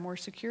desire more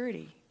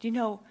security. Do you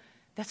know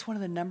that's one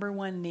of the number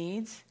one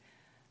needs?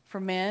 For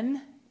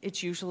men,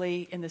 it's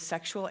usually in the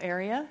sexual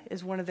area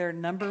is one of their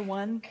number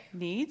one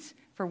needs.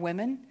 For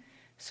women,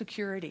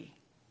 security.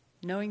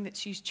 Knowing that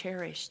she's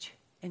cherished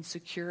and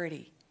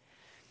security.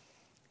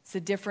 It's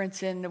the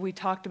difference we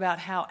talked about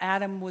how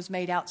Adam was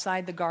made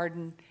outside the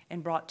garden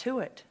and brought to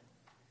it.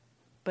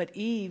 But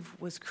Eve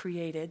was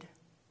created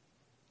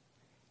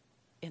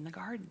in the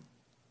garden.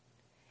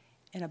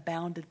 In a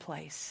bounded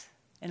place,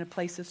 in a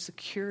place of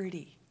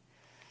security.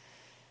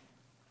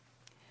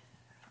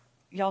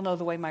 Y'all know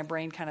the way my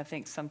brain kind of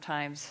thinks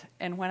sometimes.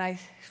 And when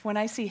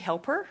I see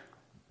helper,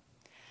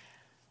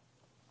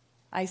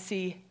 I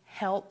see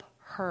help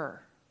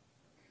her.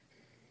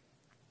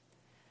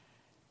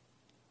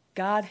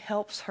 God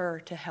helps her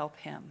to help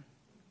him.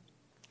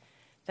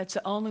 That's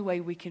the only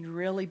way we can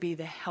really be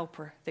the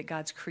helper that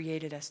God's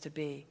created us to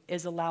be,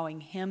 is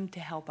allowing him to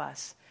help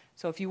us.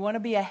 So if you want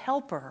to be a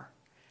helper,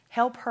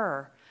 help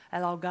her,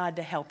 allow God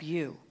to help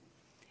you.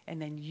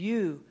 And then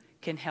you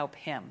can help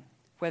him,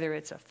 whether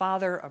it's a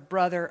father, a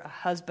brother, a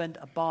husband,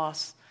 a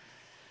boss.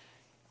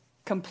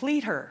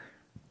 Complete her.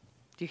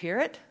 Do you hear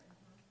it?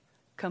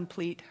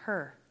 Complete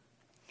her.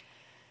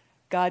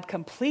 God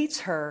completes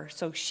her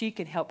so she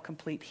can help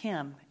complete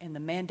him in the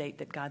mandate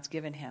that God's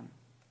given him.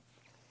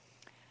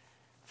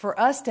 For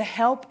us to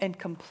help and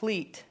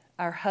complete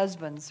our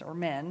husbands or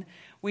men,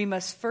 we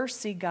must first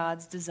see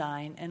God's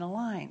design and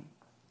align.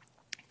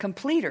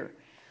 Completer.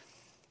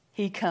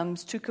 He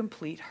comes to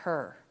complete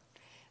her.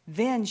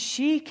 Then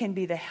she can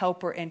be the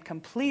helper and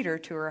completer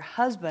to her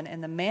husband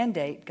in the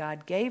mandate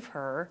God gave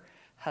her,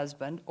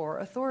 husband or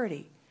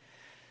authority.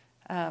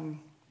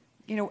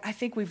 I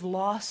think we've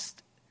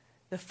lost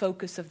the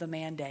focus of the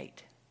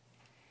mandate.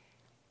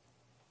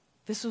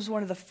 This was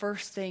one of the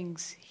first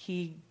things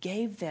he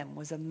gave them,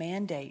 was a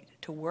mandate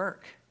to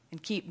work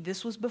and keep.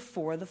 This was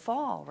before the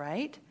fall,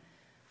 right?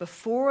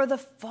 Before the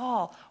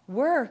fall.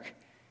 Work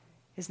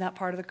is not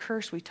part of the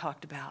curse we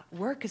talked about.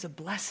 Work is a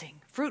blessing.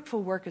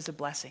 Fruitful work is a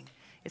blessing.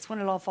 It's when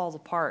it all falls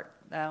apart.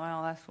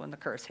 Well, that's when the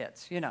curse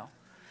hits,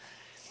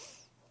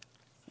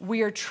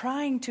 We are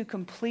trying to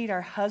complete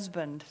our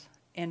husband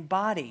and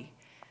body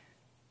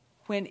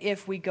when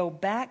if we go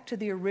back to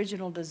the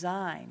original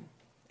design,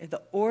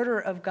 the order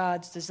of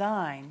God's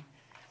design,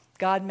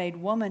 God made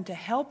woman to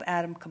help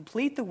Adam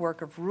complete the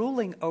work of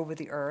ruling over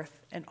the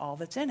earth and all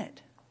that's in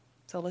it.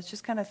 So let's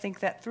just kind of think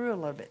that through a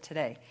little bit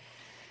today.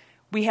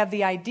 We have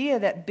the idea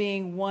that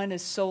being one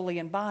is solely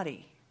in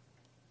body.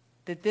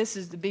 That this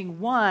is the being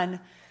one.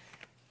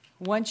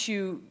 Once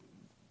you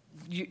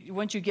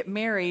get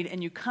married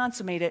and you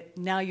consummate it,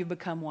 now you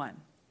become one.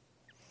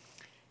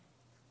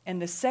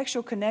 And the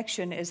sexual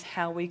connection is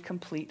how we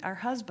complete our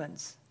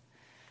husbands.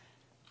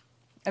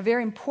 A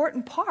very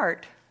important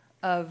part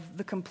of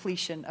the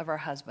completion of our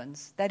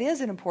husbands. That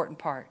is an important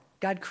part.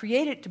 God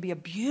created it to be a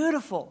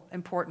beautiful,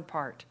 important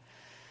part.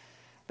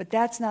 But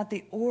that's not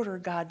the order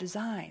God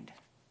designed.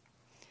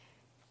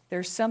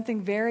 There's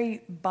something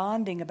very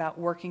bonding about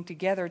working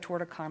together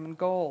toward a common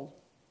goal.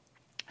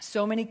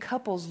 So many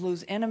couples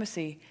lose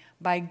intimacy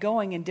by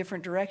going in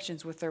different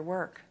directions with their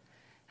work.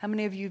 How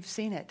many of you have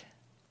seen it?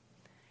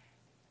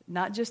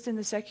 Not just in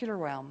the secular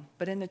realm,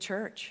 but in the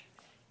church.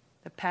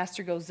 The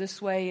pastor goes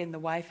this way and the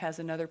wife has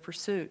another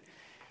pursuit.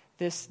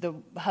 The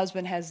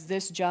husband has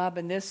this job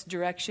in this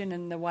direction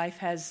and the wife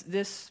has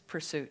this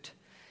pursuit.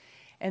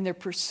 And their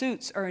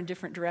pursuits are in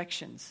different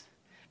directions.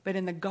 But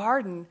in the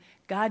garden,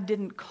 God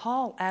didn't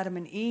call Adam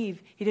and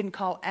Eve. He didn't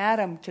call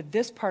Adam to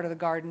this part of the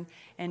garden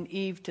and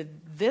Eve to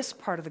this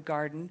part of the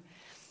garden.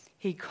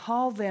 He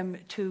called them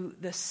to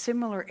the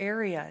similar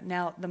area.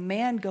 Now, the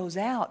man goes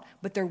out,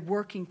 but they're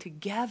working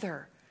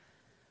together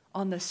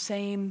on the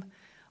same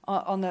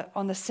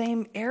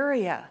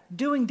area,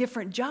 doing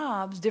different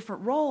jobs,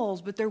 different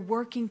roles, but they're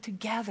working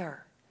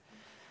together.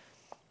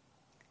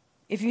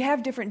 If you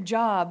have different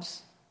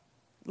jobs,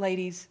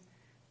 ladies,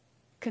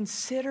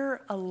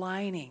 consider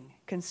aligning.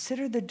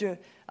 Consider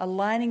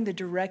aligning the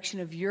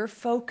direction of your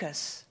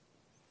focus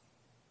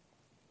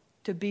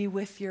to be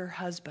with your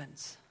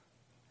husbands.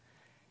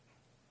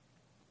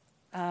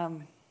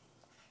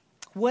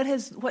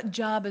 What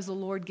job has the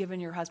Lord given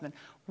your husband?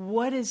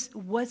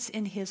 What's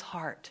in his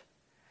heart?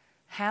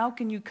 How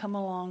can you come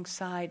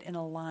alongside and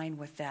align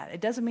with that? It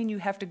doesn't mean you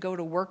have to go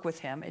to work with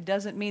him. It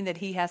doesn't mean that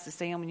he has to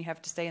stay home and you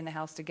have to stay in the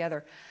house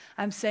together.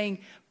 I'm saying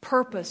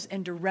purpose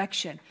and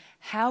direction.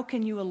 How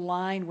can you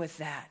align with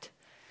that?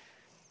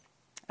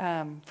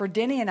 For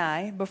Denny and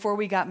I, before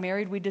we got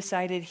married, we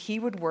decided he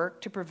would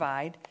work to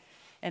provide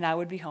and I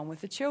would be home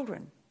with the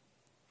children.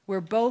 We're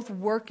both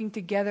working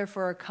together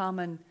for a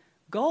common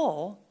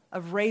goal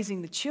of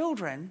raising the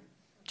children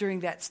during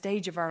that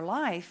stage of our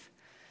life.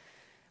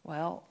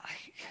 Well,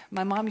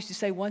 my mom used to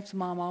say, once a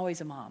mom,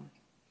 always a mom.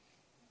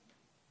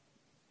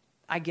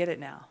 I get it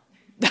now.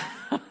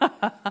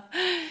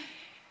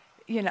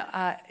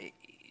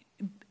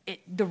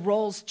 The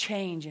roles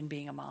change in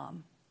being a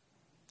mom.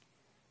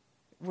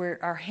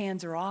 Where our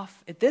hands are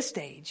off at this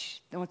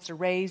stage, once they're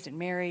raised and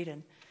married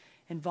and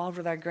involved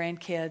with our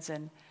grandkids.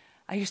 And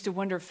I used to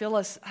wonder,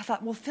 Phyllis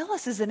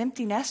is an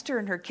empty nester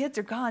and her kids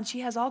are gone.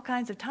 She has all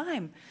kinds of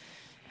time.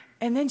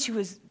 And then she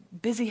was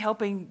busy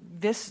helping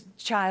this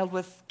child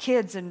with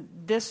kids and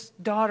this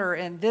daughter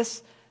and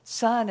this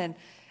son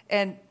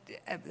and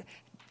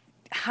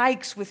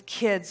hikes with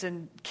kids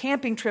and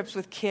camping trips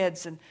with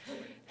kids. And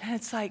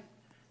it's like,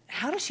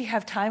 how does she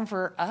have time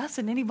for us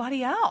and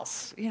anybody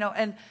else?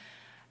 And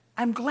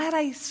I'm glad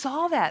I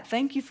saw that.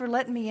 Thank you for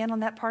letting me in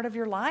on that part of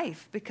your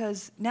life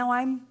because now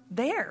I'm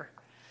there.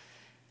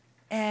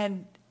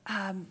 And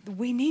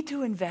we need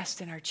to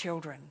invest in our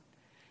children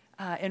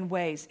in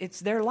ways. It's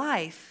their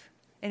life.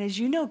 And as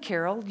you know,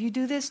 Carol, you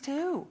do this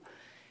too.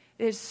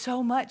 There's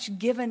so much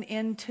given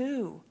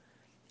into.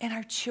 And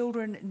our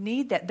children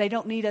need that. They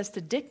don't need us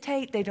to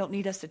dictate. They don't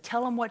need us to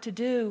tell them what to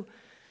do.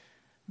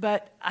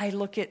 But I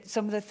look at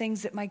some of the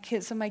things that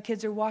some of my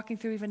kids are walking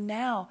through even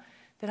now,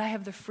 that I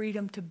have the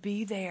freedom to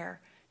be there,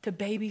 to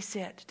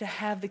babysit, to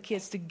have the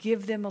kids, to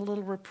give them a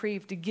little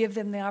reprieve, to give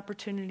them the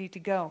opportunity to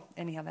go.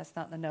 Anyhow, that's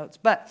not in the notes.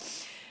 But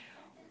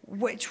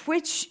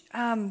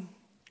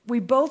we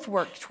both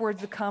work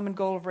towards the common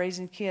goal of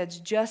raising kids,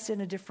 just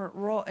in a different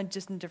role and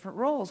just in different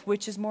roles.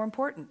 Which is more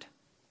important?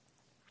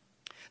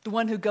 The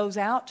one who goes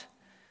out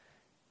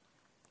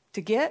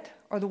to get,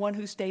 or the one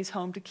who stays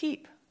home to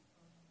keep?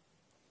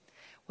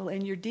 Well,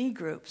 in your D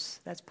groups,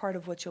 that's part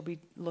of what you'll be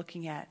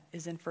looking at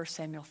is in 1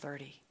 Samuel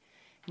 30.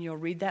 And you'll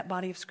read that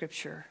body of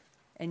Scripture,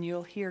 and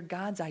you'll hear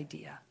God's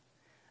idea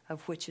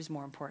of which is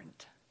more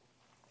important.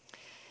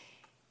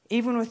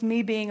 Even with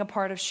me being a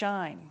part of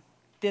Shine,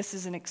 this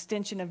is an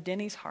extension of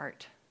Denny's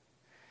heart.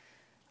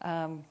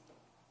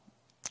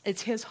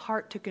 It's his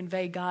heart to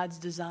convey God's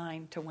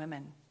design to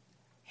women.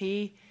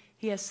 He's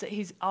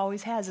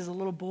always has as a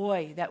little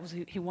boy.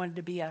 He wanted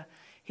to be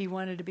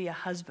a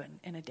husband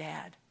and a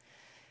dad.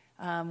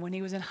 When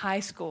he was in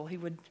high school, he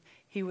would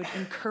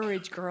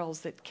encourage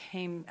girls that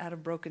came out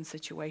of broken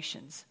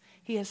situations.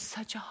 He has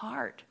such a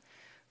heart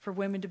for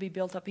women to be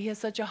built up. He has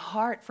such a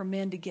heart for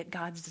men to get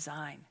God's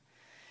design.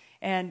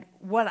 And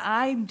what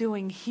I'm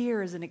doing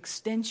here is an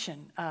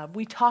extension.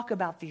 We talk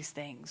about these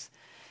things.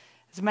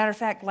 As a matter of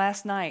fact,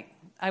 last night,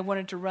 I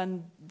wanted to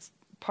run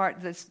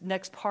this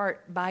next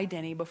part by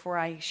Denny before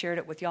I shared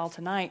it with y'all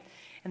tonight.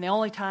 And the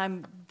only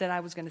time that I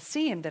was going to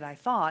see him that I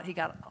thought, he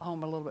got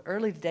home a little bit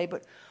early today,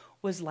 but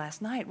was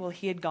last night. Well,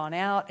 he had gone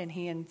out, and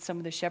he and some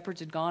of the shepherds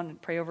had gone and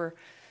pray over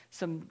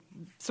some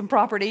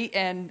property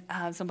and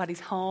somebody's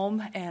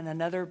home and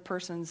another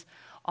person's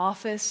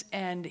office,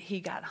 and he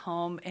got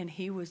home and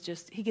he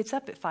gets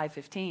up at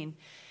 5:15,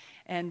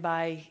 and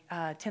by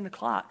 10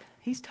 o'clock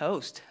he's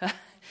toast.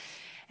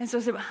 And so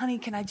I said, honey,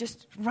 can I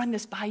just run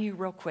this by you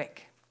real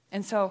quick?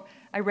 And so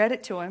I read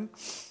it to him,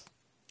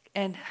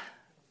 and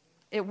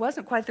it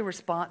wasn't quite the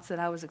response that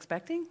I was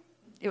expecting.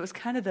 It was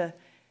kind of the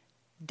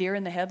deer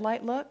in the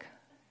headlight look.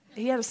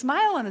 He had a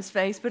smile on his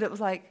face, but it was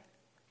like,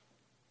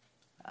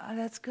 oh,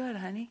 that's good,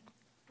 honey.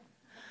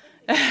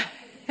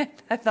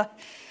 I thought,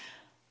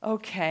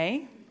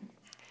 okay.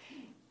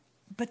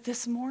 But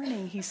this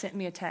morning he sent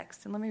me a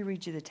text, and let me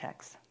read you the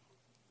text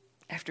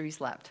after he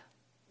slept.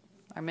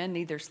 Our men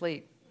need their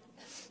sleep.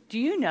 Do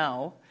you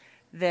know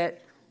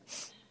that,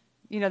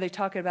 they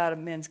talk about a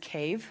men's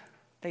cave.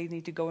 They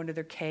need to go into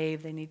their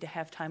cave. They need to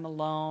have time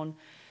alone,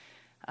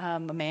 a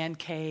man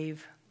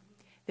cave.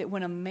 That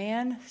when a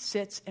man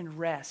sits and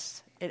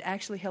rests, it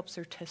actually helps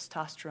their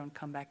testosterone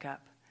come back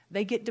up.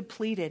 They get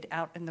depleted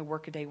out in the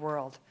workaday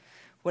world.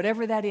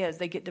 Whatever that is,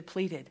 they get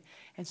depleted.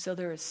 And so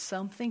there is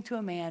something to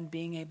a man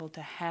being able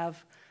to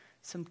have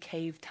some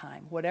cave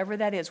time. Whatever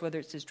that is, whether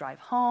it's his drive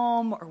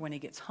home or when he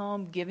gets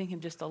home, giving him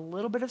just a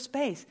little bit of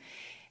space.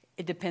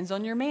 It depends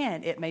on your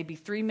man. It may be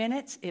 3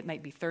 minutes. It may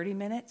be 30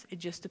 minutes. It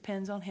just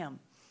depends on him.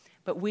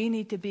 But we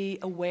need to be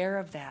aware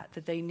of that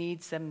they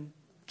need some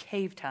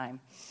cave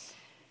time.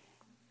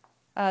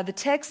 The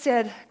text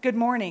said, good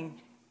morning.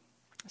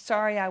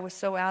 Sorry I was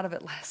so out of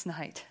it last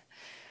night.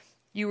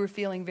 You were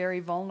feeling very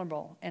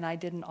vulnerable, and I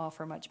didn't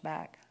offer much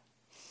back.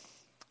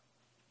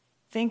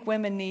 Think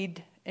women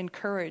need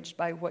encouraged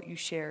by what you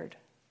shared.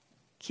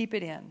 Keep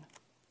it in.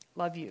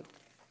 Love you.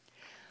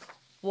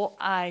 Well,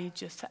 I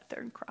just sat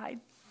there and cried.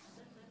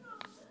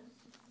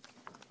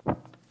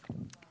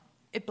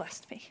 It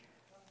blessed me.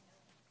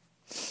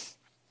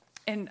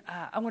 And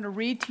I want to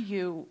read to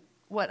you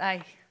what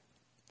I'd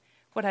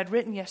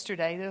written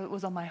yesterday that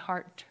was on my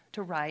heart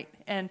to write.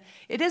 And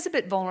it is a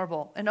bit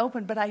vulnerable and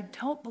open, but I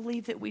don't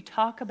believe that we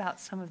talk about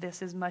some of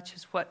this as much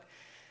as what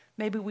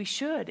maybe we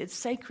should. It's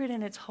sacred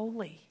and it's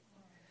holy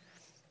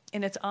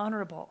and it's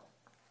honorable.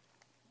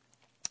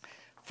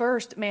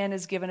 First, man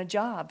is given a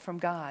job from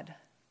God,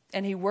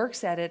 and he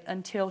works at it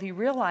until he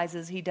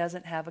realizes he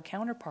doesn't have a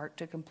counterpart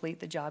to complete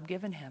the job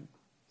given him.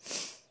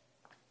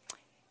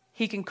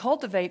 He can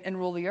cultivate and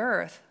rule the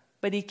earth,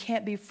 but he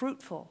can't be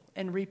fruitful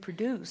and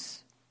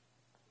reproduce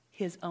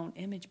his own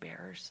image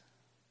bearers.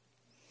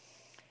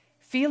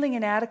 Feeling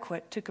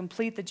inadequate to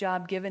complete the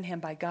job given him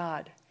by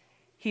God,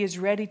 he is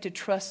ready to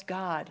trust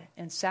God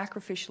and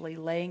sacrificially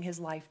laying his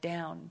life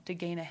down to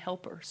gain a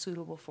helper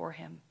suitable for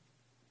him.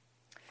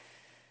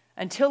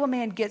 Until a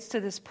man gets to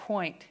this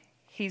point,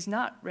 he's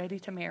not ready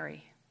to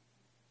marry.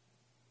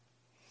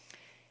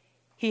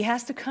 He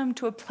has to come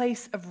to a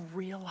place of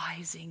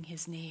realizing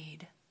his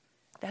need.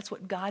 That's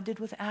what God did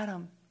with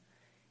Adam.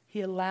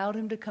 He allowed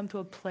him to come to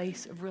a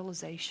place of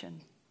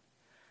realization.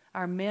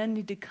 Our men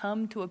need to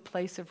come to a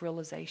place of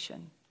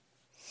realization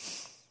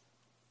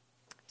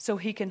so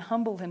he can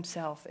humble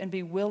himself and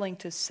be willing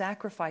to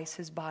sacrifice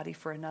his body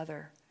for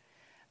another.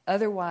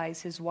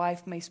 Otherwise, his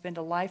wife may spend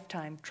a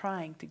lifetime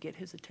trying to get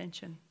his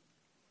attention.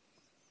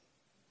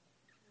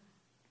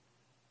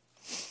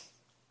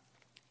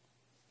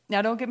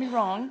 Now, don't get me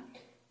wrong.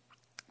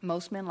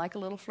 Most men like a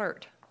little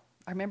flirt.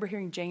 I remember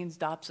hearing James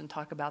Dobson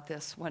talk about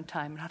this one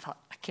time, and I thought,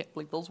 I can't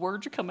believe those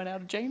words are coming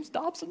out of James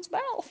Dobson's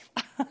mouth.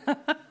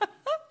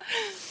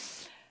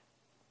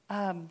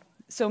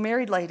 So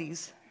married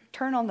ladies,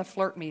 turn on the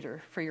flirt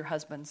meter for your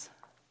husbands.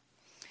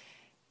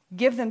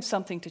 Give them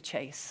something to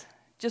chase.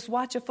 Just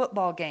watch a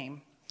football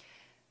game.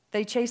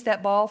 They chase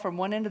that ball from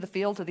one end of the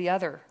field to the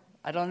other.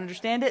 I don't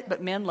understand it,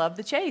 but men love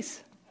the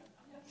chase.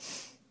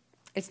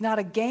 It's not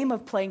a game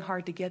of playing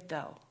hard to get,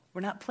 though.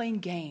 We're not playing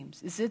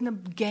games. This isn't a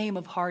game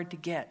of hard to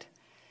get.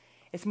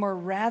 It's more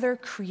rather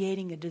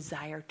creating a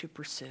desire to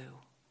pursue.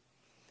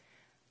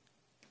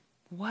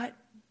 What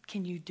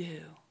can you do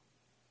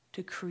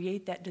to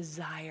create that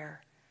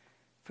desire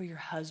for your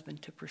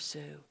husband to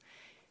pursue?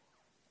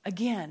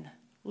 Again,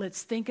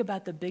 let's think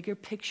about the bigger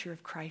picture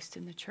of Christ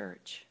in the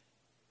church.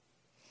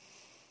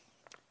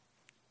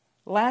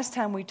 Last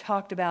time we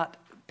talked about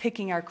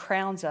picking our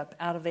crowns up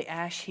out of the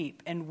ash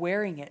heap and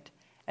wearing it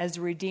as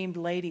redeemed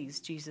ladies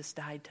Jesus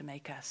died to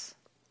make us.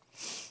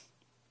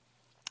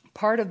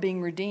 Part of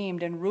being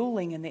redeemed and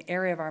ruling in the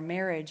area of our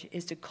marriage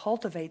is to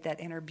cultivate that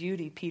inner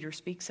beauty Peter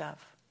speaks of.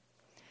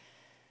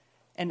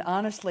 And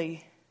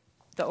honestly,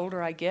 the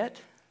older I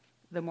get,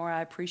 the more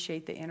I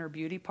appreciate the inner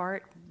beauty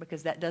part,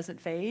 because that doesn't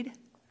fade.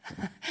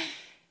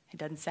 It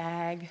doesn't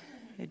sag.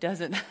 It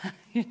doesn't,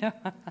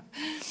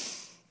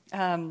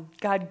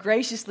 God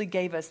graciously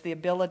gave us the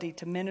ability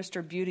to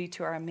minister beauty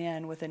to our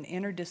men with an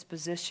inner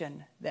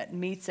disposition that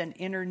meets an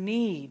inner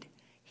need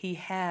he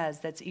has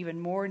that's even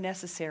more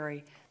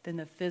necessary than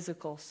the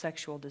physical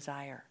sexual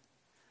desire.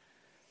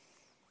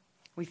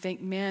 We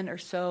think men are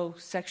so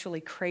sexually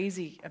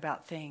crazy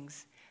about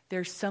things.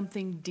 There's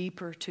something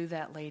deeper to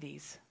that,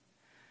 ladies.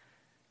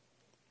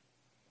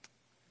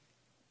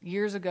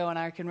 years ago,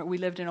 and we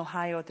lived in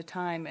Ohio at the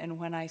time, and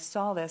when I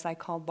saw this, I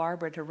called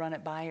Barbara to run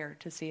it by her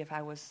to see if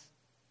I was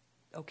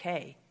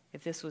okay.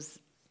 If this was,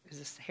 is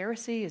this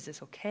heresy? Is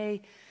this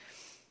okay?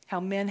 How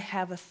men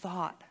have a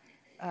thought.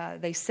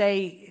 They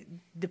say,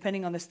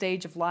 depending on the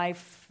stage of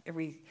life,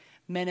 every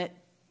minute,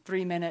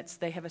 3 minutes,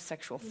 they have a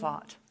sexual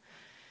thought.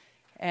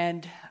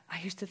 And I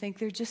used to think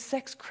they're just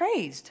sex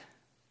crazed.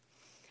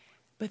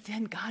 But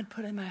then God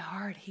put in my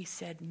heart, he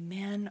said,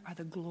 men are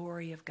the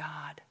glory of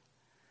God.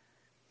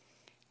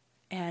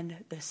 And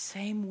the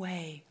same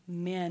way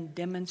men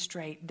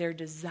demonstrate their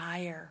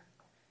desire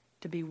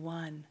to be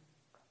one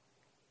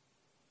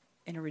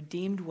in a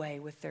redeemed way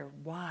with their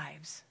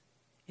wives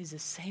is the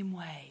same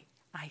way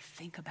I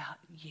think about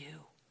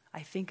you.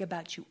 I think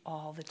about you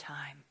all the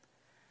time.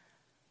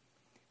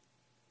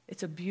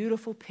 It's a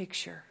beautiful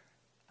picture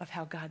of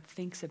how God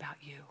thinks about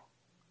you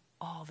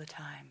all the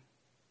time.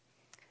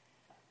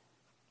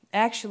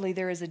 Actually,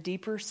 there is a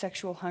deeper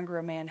sexual hunger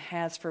a man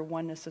has for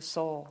oneness of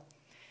soul.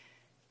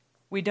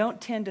 We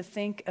don't tend to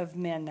think of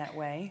men that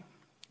way,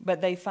 but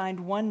they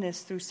find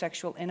oneness through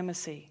sexual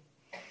intimacy,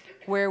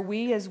 where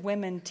we as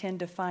women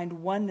tend to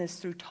find oneness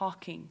through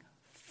talking,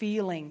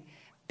 feeling,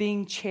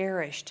 being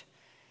cherished.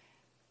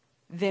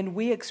 Then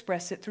we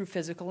express it through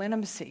physical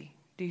intimacy.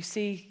 Do you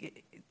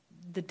see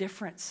the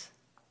difference?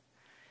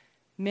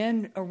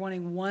 Men are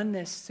wanting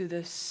oneness through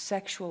the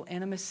sexual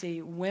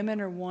intimacy. Women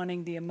are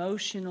wanting the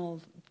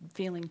emotional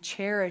feeling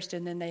cherished,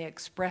 and then they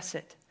express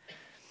it.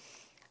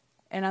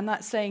 And I'm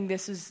not saying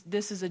this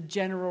is a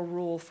general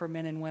rule for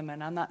men and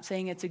women. I'm not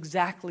saying it's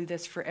exactly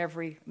this for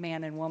every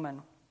man and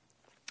woman.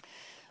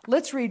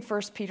 Let's read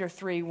 1 Peter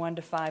 3,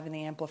 1-5 in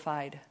the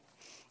Amplified.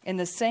 In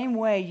the same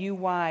way, you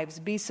wives,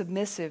 be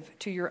submissive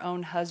to your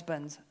own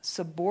husbands,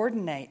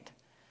 subordinate,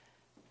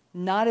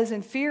 not as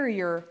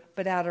inferior,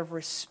 but out of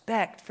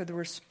respect for the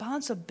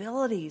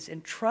responsibilities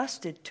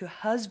entrusted to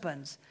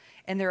husbands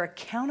and their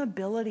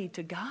accountability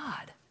to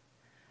God,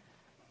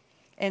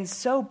 and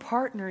so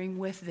partnering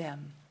with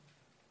them.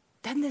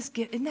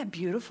 Isn't that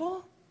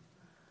beautiful?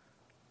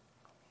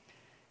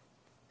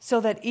 So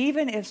that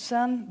even if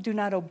some do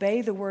not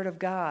obey the word of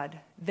God,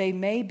 they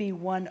may be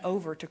won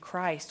over to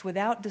Christ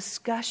without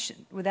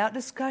discussion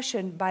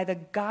by the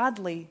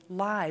godly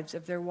lives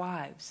of their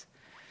wives.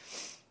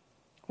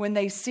 When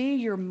they see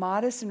your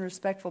modest and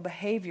respectful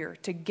behavior,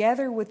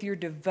 together with your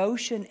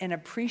devotion and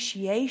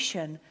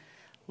appreciation,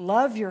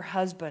 love your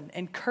husband,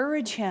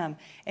 encourage him,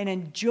 and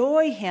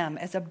enjoy him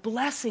as a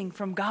blessing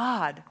from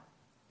God.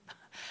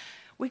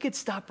 We could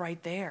stop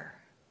right there.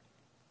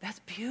 That's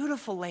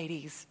beautiful,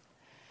 ladies.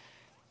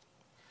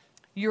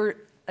 Your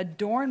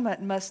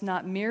adornment must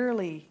not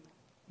merely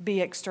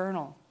be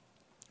external,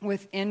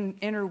 with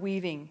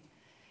interweaving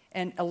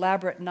and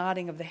elaborate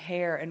knotting of the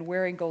hair and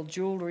wearing gold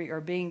jewelry, or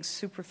being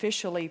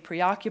superficially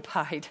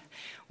preoccupied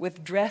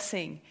with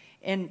dressing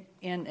in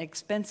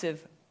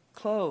expensive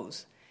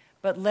clothes.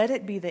 But let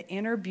it be the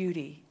inner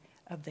beauty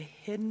of the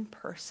hidden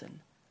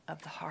person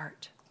of the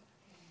heart,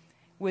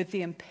 with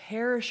the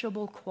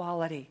imperishable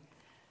quality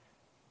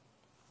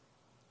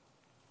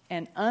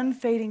and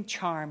unfading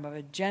charm of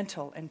a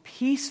gentle and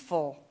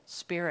peaceful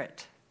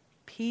spirit.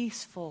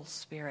 Peaceful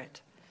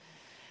spirit.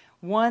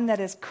 One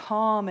that is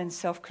calm and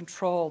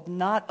self-controlled,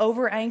 not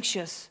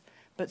over-anxious,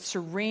 but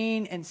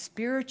serene and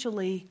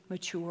spiritually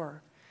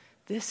mature.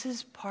 This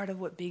is part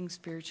of what being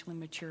spiritually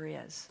mature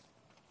is,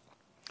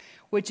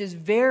 which is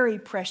very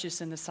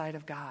precious in the sight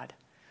of God.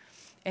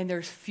 And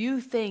there's few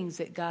things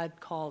that God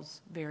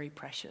calls very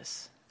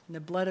precious. And the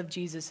blood of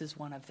Jesus is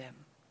one of them.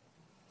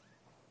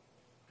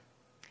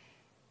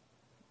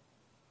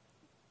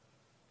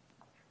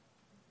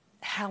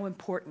 How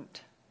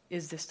important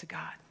is this to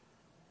God?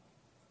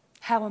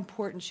 How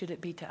important should it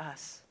be to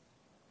us?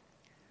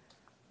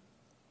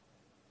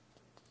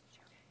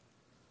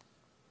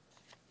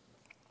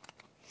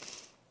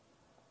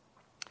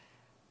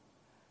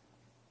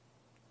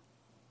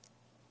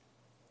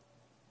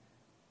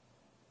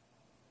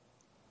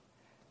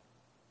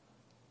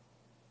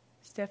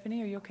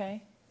 Stephanie, are you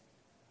okay?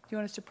 Do you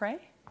want us to pray?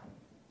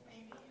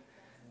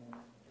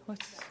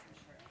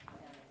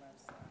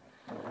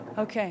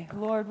 Okay,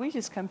 Lord, we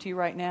just come to you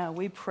right now.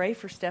 We pray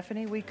for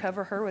Stephanie. We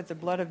cover her with the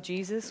blood of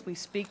Jesus. We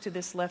speak to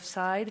this left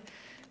side.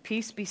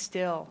 Peace be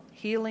still,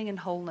 healing and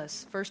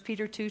wholeness. 1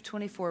 Peter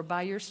 2:24,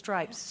 by your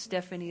stripes,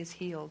 Stephanie is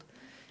healed.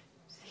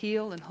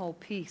 Heal and hold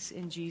peace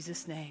in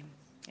Jesus' name.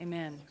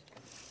 Amen.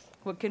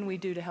 What can we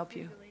do to help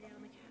you?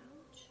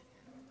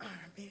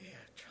 Maybe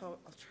I'll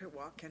try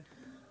walking.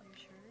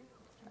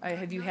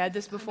 Have you had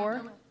this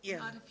before? Yeah.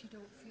 Not if you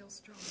don't feel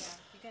strong.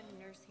 You got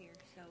a nurse here,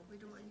 so We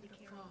don't want you to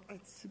fall.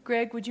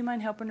 Greg, would you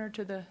mind helping her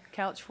to the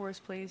couch for us,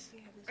 please?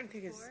 I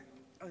think it's,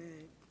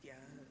 yeah,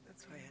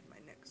 that's why I had my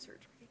neck surgery.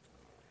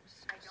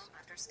 I don't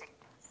understand.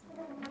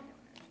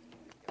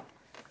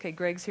 Okay,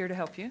 Greg's here to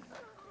help you.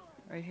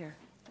 Right here.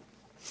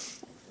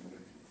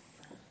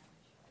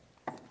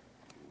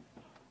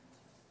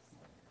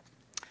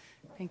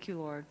 Thank you,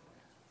 Lord.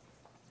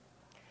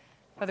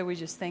 Father, we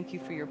just thank you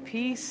for your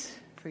peace,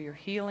 for your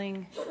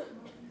healing.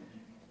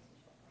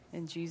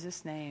 In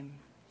Jesus' name,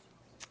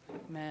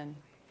 Amen.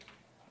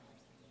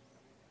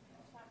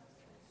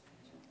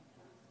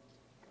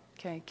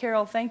 Okay,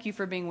 Carol, thank you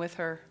for being with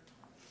her.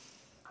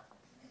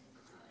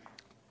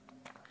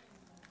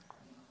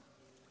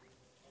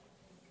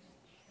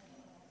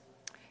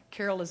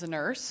 Carol is a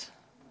nurse,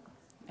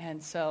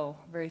 and so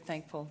very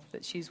thankful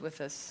that she's with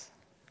us.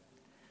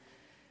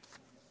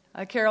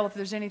 Carol, if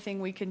there's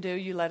anything we can do,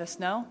 you let us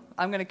know.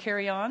 I'm going to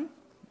carry on,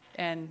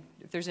 and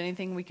if there's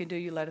anything we can do,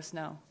 you let us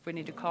know. If we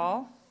need to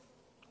call.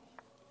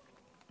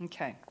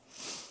 Okay.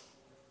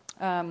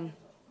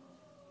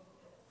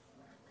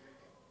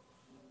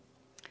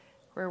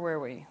 Where were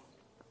we?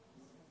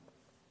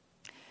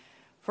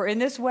 For in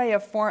this way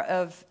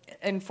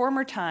in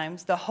former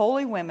times, the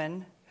holy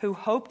women who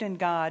hoped in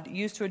God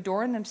used to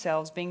adorn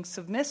themselves, being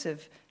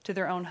submissive to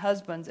their own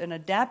husbands and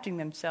adapting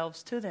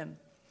themselves to them.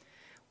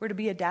 We're to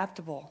be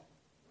adaptable.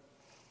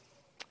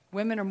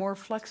 Women are more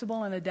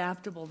flexible and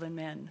adaptable than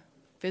men,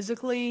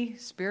 physically,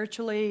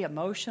 spiritually,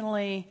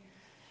 emotionally,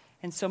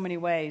 in so many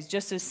ways.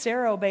 Just as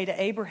Sarah obeyed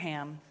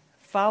Abraham,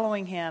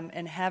 following him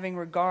and having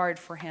regard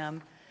for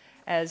him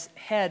as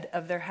head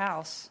of their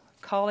house,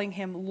 calling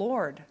him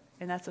Lord,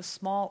 and that's a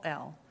small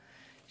L.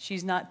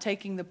 She's not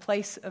taking the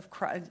place of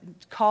Christ,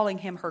 calling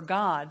him her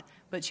God,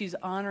 but she's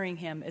honoring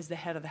him as the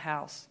head of the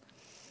house.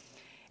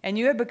 And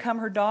you have become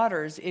her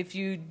daughters if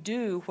you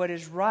do what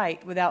is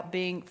right without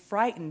being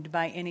frightened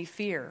by any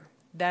fear.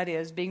 That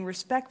is, being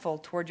respectful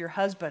toward your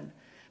husband,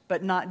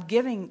 but not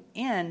giving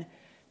in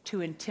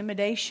to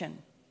intimidation,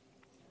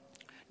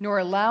 nor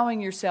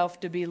allowing yourself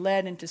to be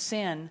led into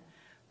sin,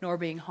 nor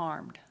being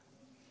harmed.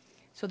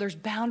 So there's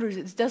boundaries.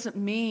 It doesn't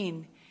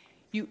mean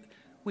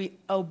we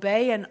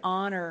obey and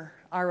honor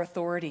our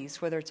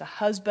authorities, whether it's a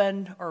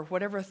husband or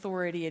whatever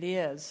authority it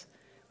is.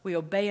 We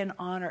obey and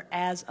honor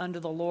as unto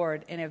the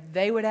Lord. And if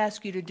they would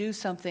ask you to do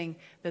something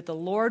that the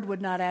Lord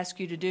would not ask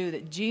you to do,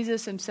 that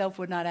Jesus himself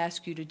would not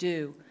ask you to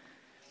do,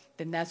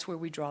 then that's where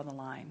we draw the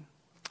line.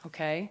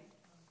 Okay?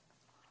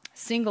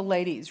 Single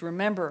ladies,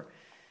 remember,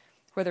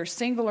 whether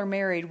single or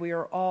married, we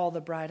are all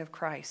the bride of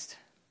Christ.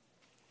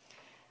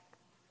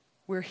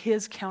 We're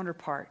his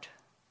counterpart.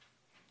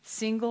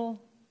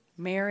 Single,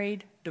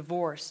 married,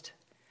 divorced,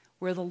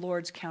 we're the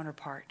Lord's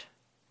counterpart.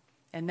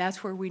 And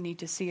that's where we need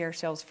to see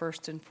ourselves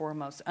first and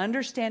foremost.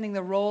 Understanding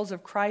the roles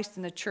of Christ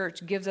in the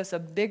church gives us a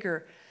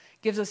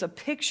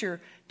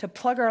picture to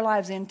plug our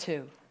lives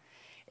into.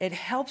 It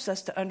helps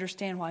us to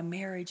understand why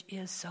marriage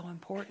is so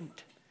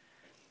important.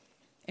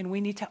 And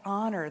we need to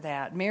honor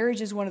that.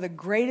 Marriage is one of the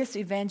greatest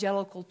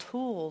evangelical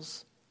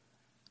tools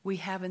we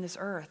have in this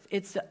earth.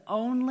 It's the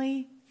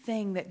only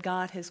thing that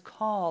God has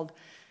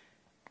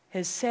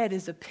said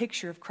is a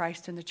picture of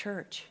Christ in the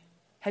church.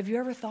 Have you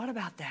ever thought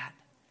about that?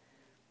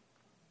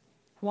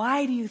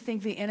 Why do you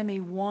think the enemy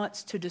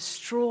wants to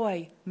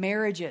destroy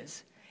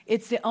marriages?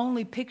 It's the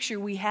only picture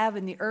we have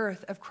in the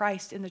earth of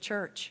Christ in the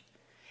church.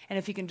 And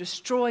if he can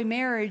destroy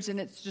marriage, then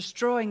it's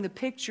destroying the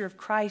picture of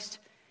Christ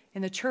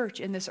in the church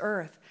in this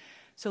earth.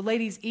 So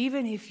ladies,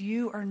 even if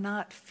you are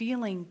not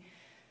feeling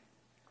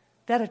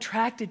that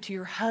attracted to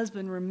your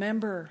husband,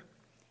 remember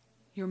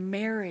your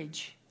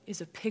marriage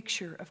is a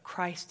picture of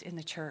Christ in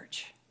the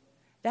church.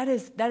 That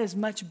is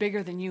much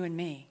bigger than you and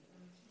me.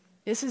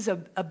 This is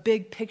a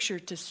big picture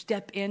to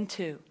step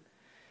into.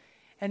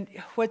 And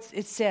what's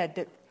it said,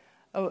 that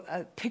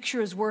a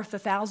picture is worth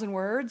 1,000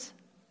 words?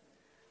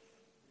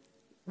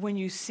 When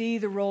you see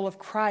the role of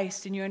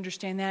Christ and you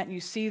understand that, and you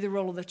see the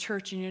role of the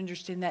church and you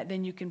understand that,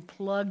 then you can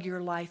plug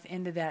your life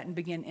into that and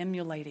begin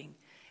emulating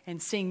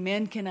and seeing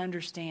men can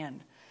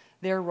understand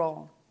their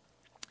role.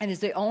 And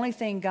it's the only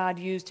thing God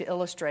used to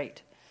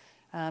illustrate.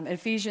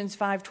 Ephesians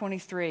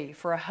 5:23,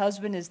 for a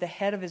husband is the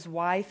head of his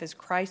wife as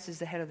Christ is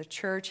the head of the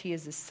church. He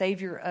is the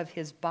Savior of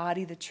his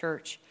body, the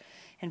church.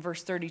 In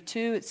verse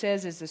 32, it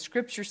says, as the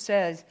scripture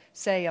says,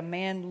 a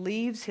man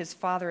leaves his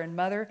father and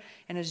mother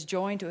and is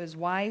joined to his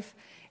wife,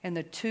 and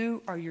the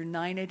two are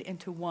united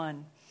into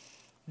one.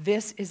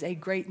 This is a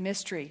great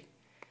mystery.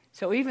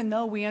 So even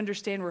though we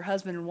understand we're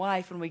husband and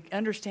wife and we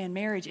understand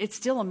marriage, it's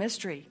still a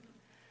mystery.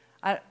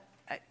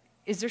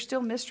 Is there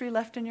still mystery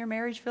left in your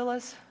marriage,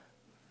 Phyllis?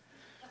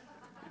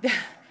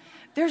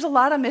 There's a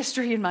lot of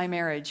mystery in my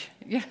marriage.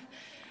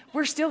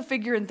 We're still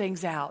figuring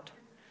things out.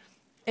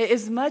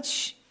 As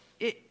much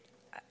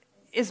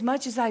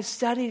as I've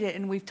studied it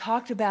and we've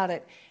talked about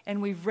it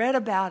and we've read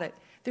about it,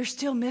 there's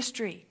still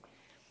mystery.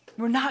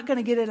 We're not going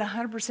to get it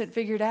 100%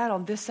 figured out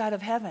on this side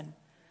of heaven.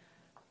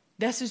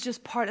 This is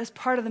just part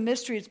of the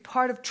mystery. It's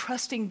part of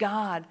trusting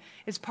God.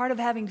 It's part of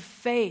having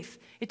faith.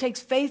 It takes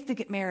faith to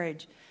get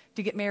married.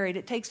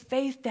 It takes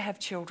faith to have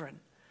children.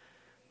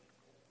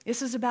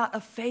 This is about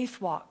a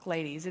faith walk,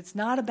 ladies. It's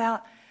not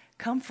about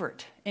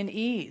comfort and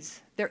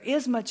ease. There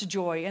is much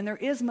joy and there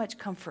is much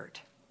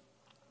comfort.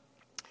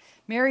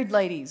 Married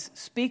ladies,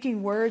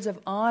 speaking words of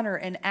honor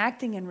and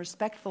acting in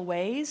respectful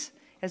ways,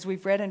 as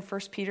we've read in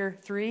 1 Peter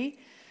 3,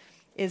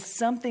 is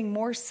something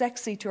more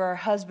sexy to our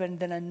husband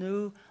than a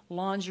new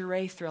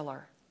lingerie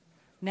thriller.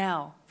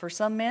 Now, for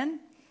some men,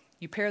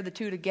 you pair the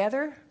two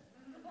together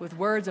with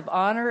words of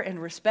honor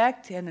and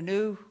respect and a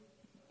new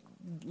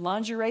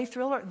lingerie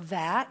thriller,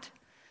 that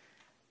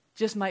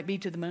just might be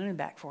to the moon and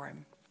back for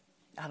him.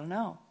 I don't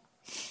know.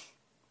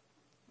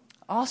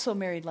 Also,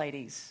 married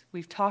ladies,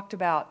 we've talked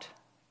about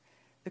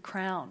the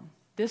crown.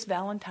 This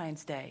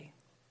Valentine's Day,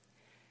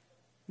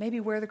 maybe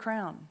wear the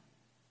crown.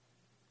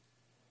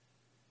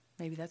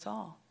 Maybe that's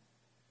all.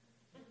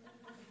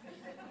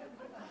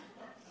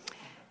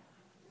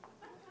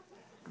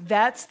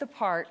 That's the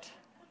part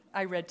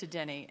I read to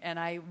Denny, and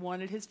I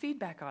wanted his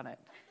feedback on it,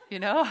 you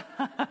know?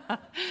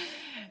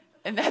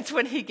 And that's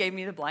when he gave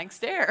me the blank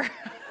stare.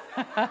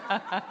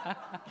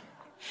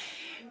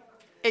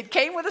 It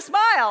came with a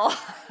smile.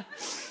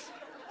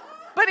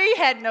 But he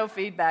had no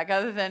feedback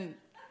other than,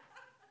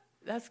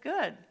 that's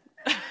good.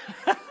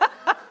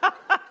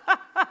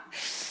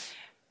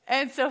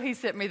 And so he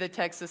sent me the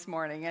text this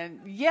morning.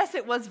 And yes,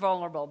 it was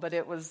vulnerable, but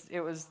it was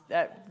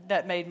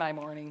that made my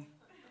morning.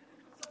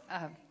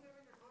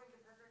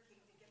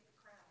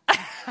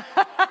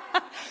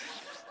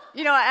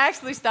 You know, I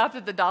actually stopped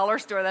at the dollar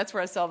store. That's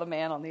where I saw the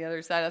man on the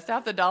other side. I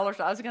stopped at the dollar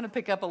store. I was going to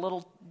pick up a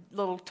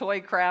little toy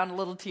crown, a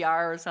little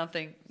tiara or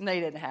something. And they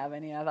didn't have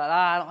any. I thought,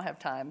 I don't have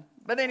time.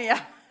 But anyhow,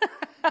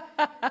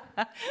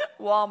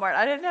 Walmart.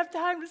 I didn't have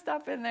time to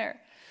stop in there.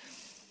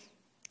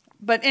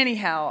 But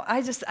anyhow,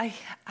 I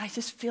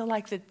just feel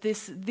like that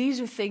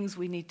these are things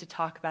we need to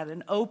talk about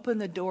and open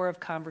the door of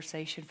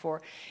conversation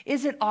for.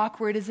 Is it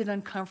awkward? Is it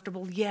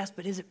uncomfortable? Yes.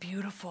 But is it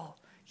beautiful?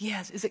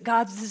 Yes. Is it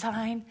God's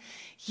design?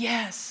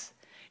 Yes.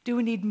 Do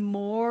we need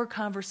more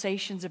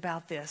conversations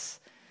about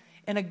this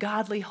in a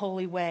godly,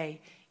 holy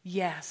way?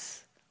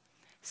 Yes.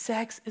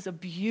 Sex is a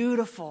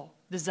beautiful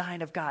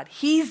design of God.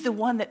 He's the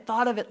one that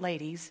thought of it,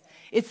 ladies.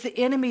 It's the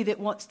enemy that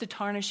wants to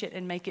tarnish it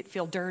and make it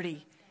feel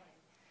dirty.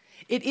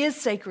 It is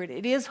sacred.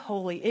 It is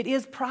holy. It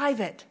is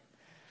private.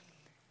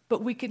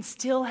 But we can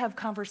still have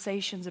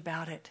conversations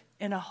about it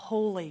in a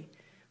holy,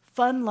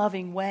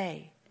 fun-loving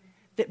way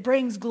that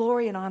brings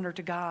glory and honor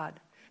to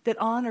God, that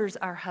honors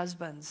our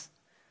husbands.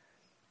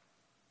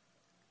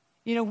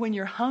 You know, when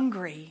you're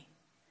hungry,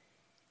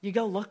 you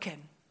go looking.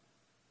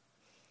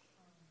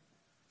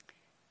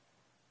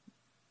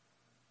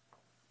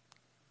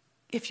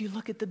 If you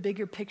look at the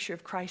bigger picture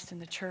of Christ in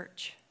the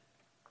church,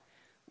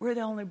 we're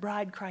the only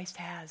bride Christ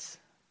has.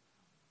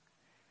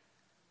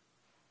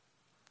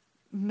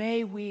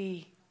 May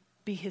we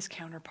be his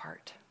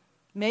counterpart.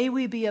 May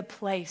we be a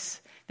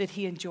place that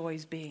he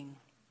enjoys being.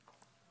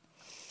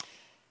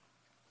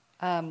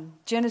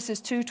 Genesis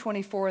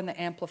 2:24 in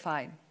the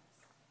Amplified.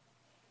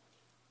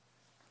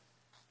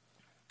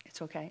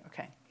 It's okay?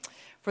 Okay.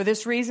 For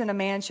this reason, a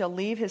man shall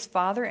leave his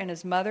father and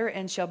his mother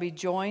and shall be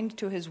joined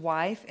to his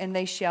wife, and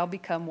they shall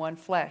become one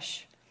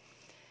flesh.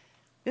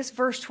 This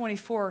verse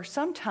 24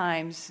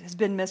 sometimes has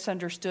been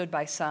misunderstood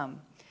by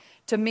some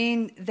to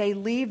mean they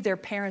leave their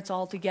parents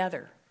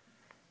altogether.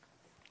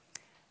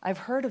 I've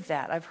heard of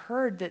that. I've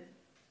heard that,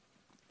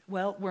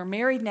 well, we're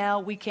married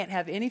now, we can't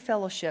have any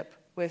fellowship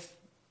with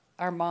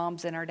our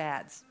moms and our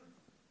dads.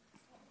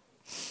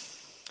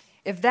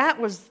 If that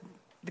was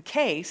the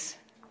case,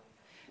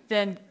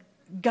 then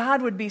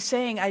God would be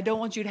saying, I don't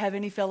want you to have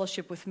any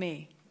fellowship with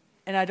me,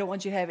 and I don't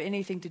want you to have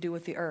anything to do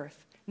with the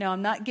earth. Now,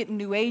 I'm not getting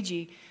new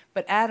agey,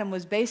 but Adam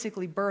was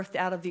basically birthed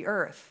out of the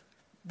earth.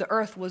 The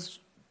earth was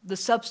the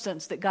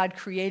substance that God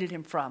created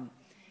him from,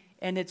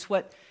 and it's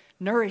what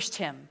nourished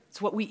him.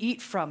 It's what we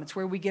eat from. It's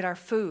where we get our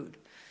food.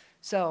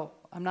 So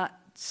I'm not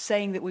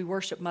saying that we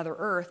worship Mother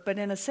Earth, but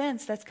in a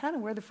sense, that's kind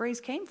of where the phrase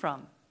came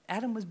from.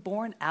 Adam was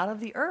born out of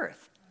the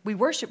earth. We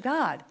worship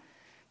God,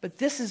 but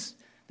this is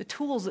the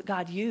tools that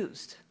God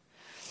used.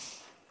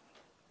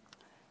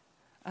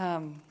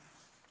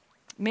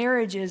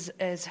 Marriage is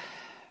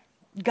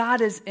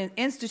God is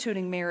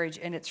instituting marriage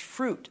and its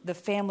fruit, the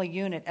family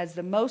unit, as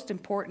the most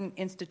important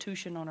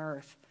institution on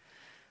earth.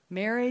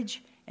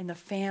 Marriage and the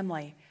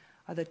family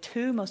are the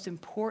two most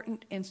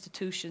important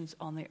institutions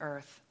on the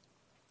earth.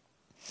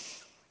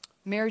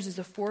 Marriage is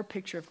a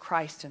forepicture of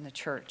Christ in the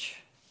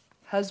church.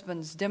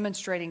 Husbands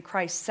demonstrating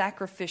Christ's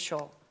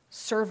sacrificial,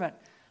 servant,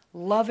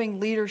 loving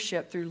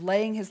leadership through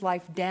laying his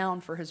life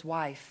down for his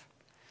wife.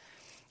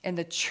 And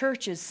the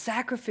church's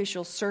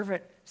sacrificial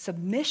servant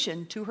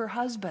submission to her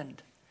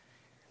husband.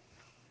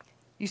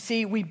 You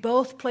see, we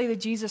both play the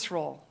Jesus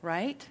role,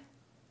 right?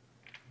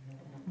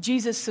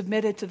 Jesus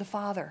submitted to the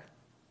Father.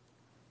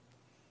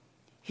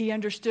 He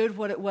understood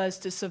what it was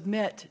to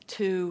submit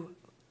to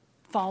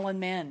fallen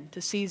men,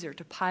 to Caesar,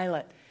 to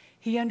Pilate.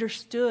 He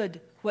understood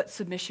what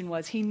submission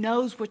was. He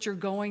knows what you're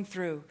going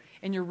through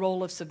in your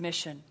role of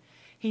submission.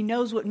 He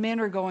knows what men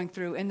are going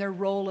through in their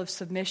role of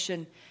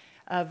submission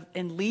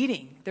in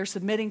leading. They're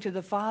submitting to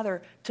the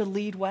Father to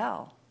lead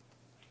well.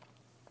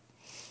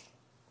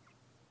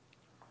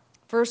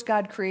 First,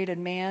 God created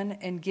man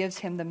and gives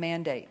him the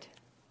mandate.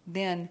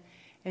 Then,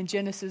 in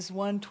Genesis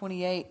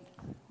 1:28,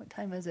 what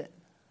time is it?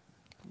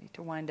 I need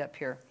to wind up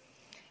here.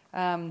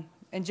 In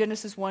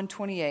Genesis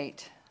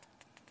 1:28,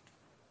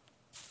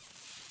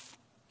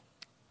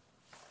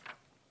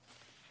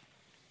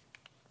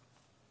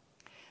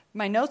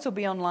 My notes will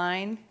be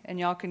online, and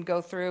y'all can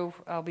go through.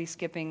 I'm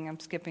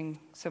skipping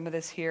some of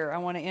this here. I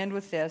want to end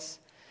with this.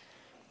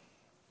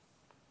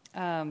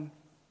 I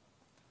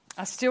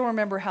still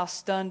remember how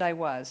stunned I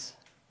was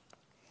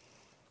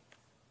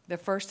the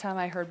first time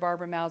I heard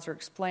Barbara Mauser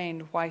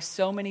explain why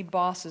so many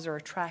bosses are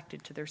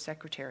attracted to their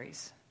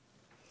secretaries.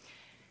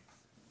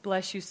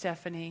 Bless you,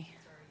 Stephanie.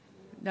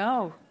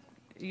 No,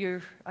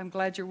 I'm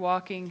glad you're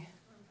walking.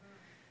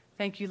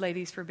 Thank you,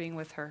 ladies, for being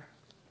with her.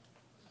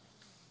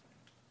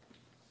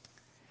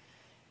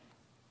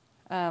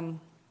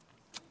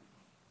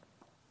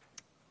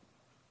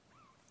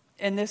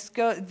 And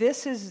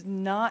this is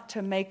not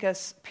to make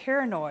us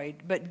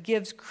paranoid, but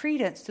gives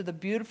credence to the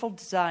beautiful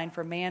design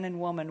for man and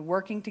woman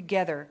working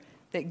together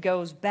that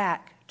goes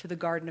back to the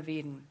Garden of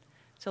Eden.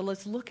 So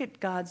let's look at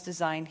God's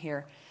design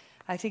here.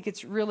 I think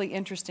it's really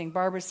interesting.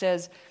 Barbara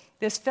says,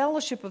 this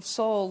fellowship of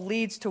soul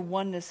leads to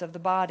oneness of the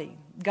body.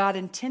 God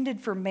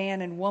intended for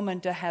man and woman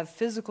to have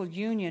physical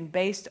union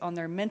based on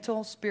their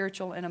mental,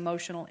 spiritual, and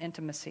emotional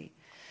intimacy.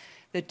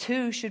 The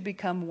two should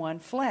become one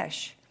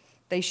flesh.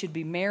 They should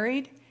be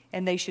married,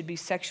 and they should be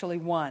sexually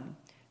one.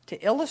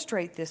 To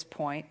illustrate this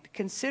point,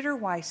 consider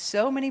why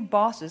so many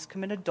bosses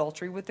commit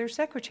adultery with their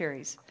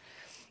secretaries.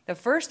 The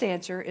first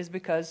answer is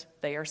because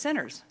they are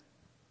sinners.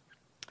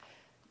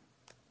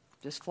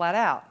 Just flat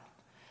out.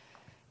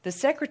 The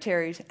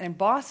secretaries and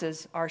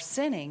bosses are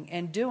sinning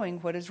and doing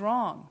what is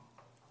wrong.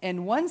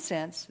 In one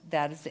sense,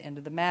 that is the end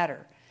of the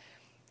matter.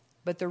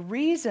 But the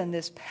reason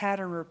this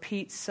pattern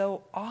repeats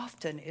so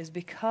often is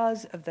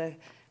because of the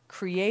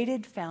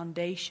created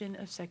foundation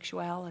of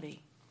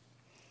sexuality.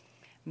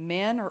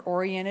 Men are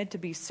oriented to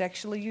be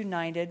sexually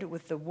united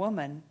with the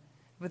women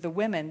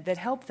that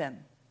help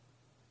them.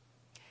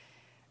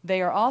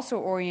 They are also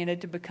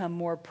oriented to become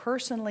more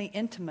personally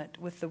intimate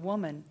with the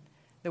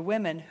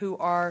women who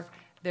are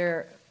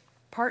their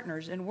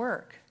partners in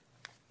work.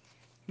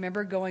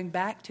 Remember, going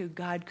back to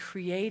God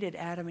created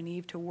Adam and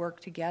Eve to work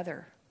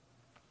together.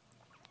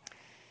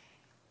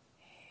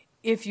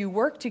 If you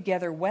work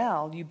together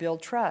well, you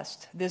build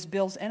trust. This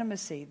builds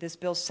intimacy. This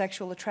builds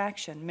sexual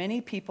attraction.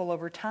 Many people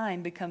over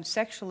time become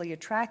sexually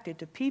attracted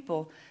to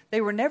people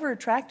they were never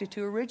attracted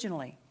to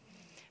originally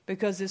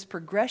because this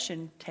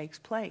progression takes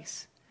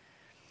place.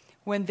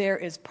 When there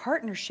is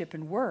partnership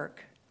in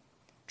work,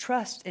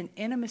 trust and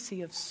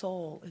intimacy of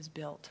soul is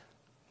built,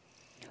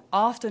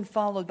 often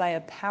followed by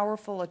a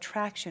powerful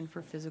attraction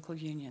for physical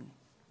union.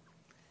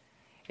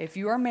 If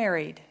you are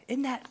married,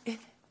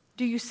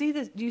 do you see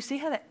this? Do you see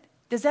how that?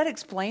 Does that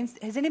explain?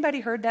 Has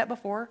anybody heard that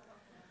before?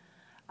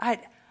 I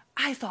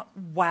thought,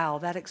 wow,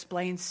 that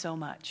explains so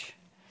much.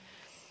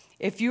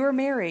 If you are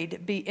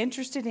married, be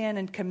interested in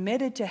and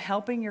committed to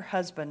helping your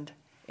husband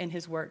in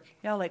his work.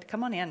 Y'all,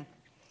 come on in.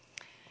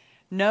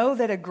 Know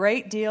that a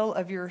great deal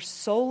of your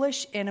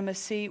soulish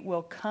intimacy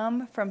will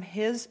come from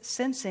his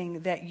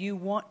sensing that you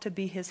want to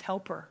be his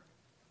helper.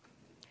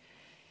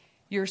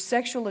 Your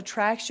sexual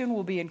attraction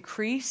will be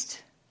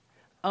increased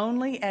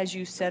only as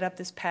you set up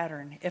this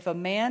pattern. If a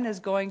man is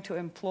going to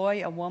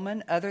employ a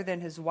woman other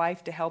than his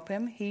wife to help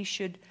him, he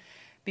should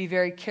be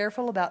very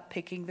careful about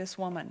picking this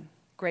woman.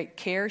 Great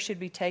care should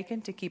be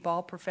taken to keep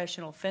all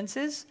professional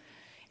fences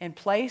in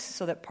place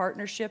so that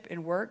partnership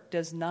in work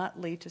does not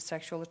lead to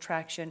sexual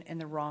attraction in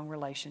the wrong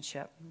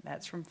relationship.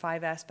 That's from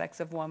 5 Aspects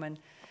of Woman,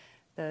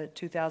 the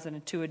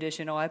 2002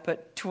 edition. Oh, I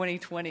put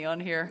 2020 on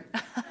here.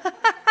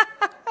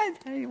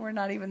 We're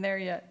not even there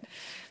yet.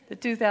 The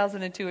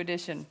 2002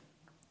 edition.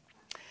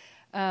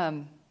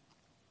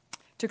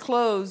 To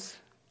close,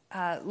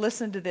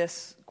 listen to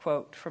this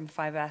quote from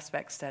 5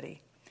 Aspect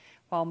Study.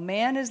 While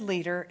man is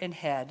leader and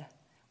head,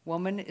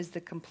 woman is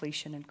the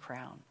completion and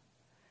crown.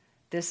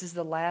 This is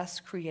the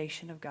last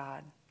creation of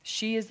God.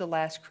 She is the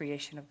last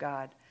creation of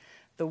God,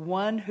 the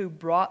one who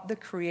brought the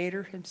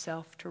Creator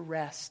himself to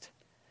rest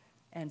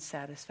and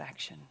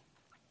satisfaction.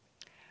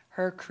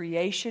 Her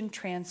creation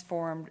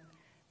transformed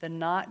the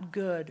not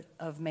good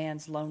of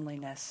man's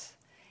loneliness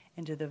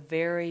into the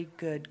very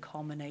good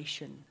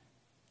culmination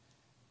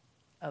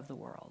of the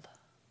world.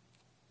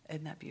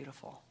 Isn't that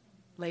beautiful?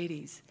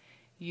 Ladies,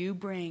 you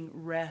bring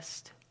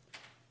rest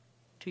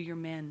to your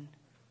men,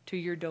 to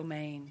your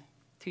domain,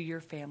 to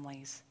your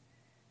families,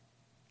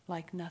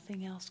 like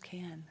nothing else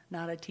can.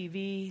 Not a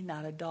TV,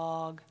 not a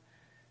dog.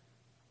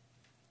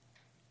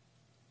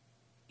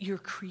 You're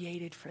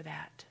created for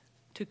that,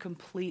 to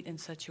complete in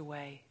such a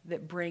way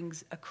that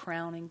brings a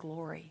crowning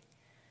glory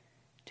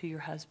to your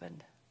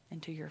husband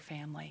and to your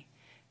family,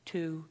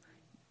 to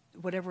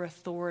whatever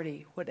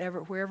authority,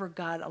 wherever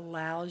God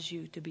allows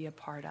you to be a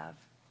part of.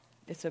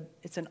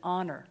 It's an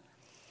honor.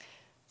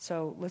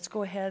 So let's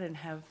go ahead and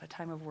have a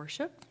time of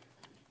worship,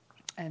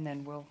 and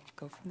then we'll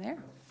go from there.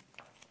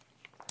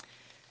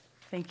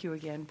 Thank you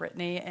again,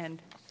 Brittany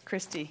and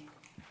Christy.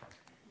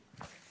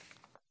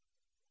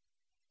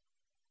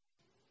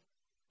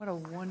 What a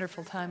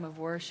wonderful time of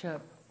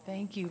worship.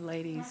 Thank you,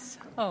 ladies,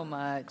 so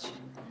much.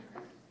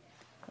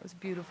 That was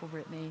beautiful,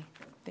 Brittany.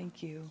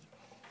 Thank you.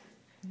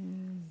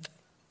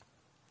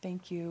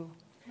 Thank you.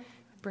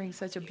 Bring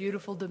such a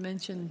beautiful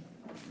dimension.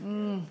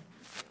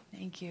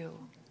 Thank you.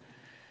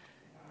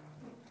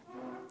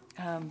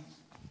 I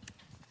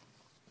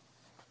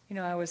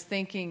was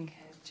thinking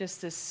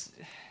just this,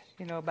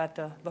 about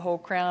the whole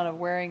crown of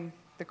wearing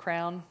the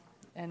crown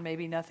and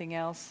maybe nothing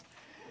else.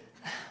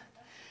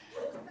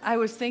 I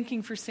was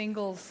thinking for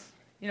singles,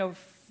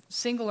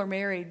 single or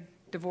married,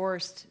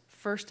 divorced,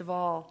 first of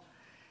all,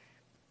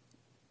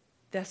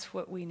 that's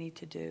what we need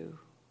to do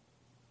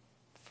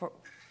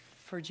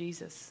for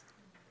Jesus.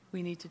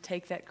 We need to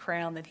take that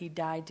crown that he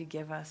died to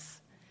give us.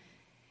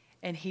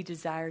 And he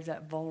desires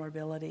that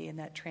vulnerability and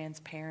that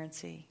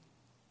transparency.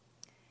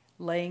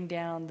 Laying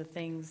down the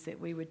things that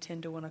we would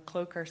tend to want to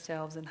cloak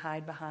ourselves and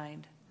hide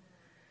behind.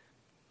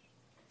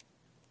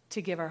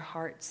 To give our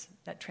hearts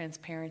that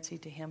transparency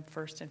to him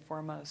first and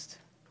foremost.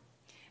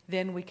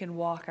 Then we can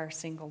walk our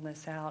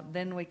singleness out.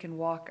 Then we can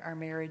walk our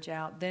marriage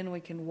out. Then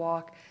we can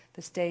walk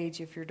the stage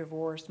if you're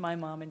divorced. My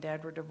mom and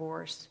dad were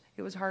divorced.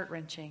 It was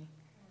heart-wrenching.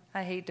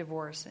 I hate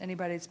divorce.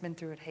 Anybody that's been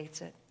through it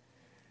hates it.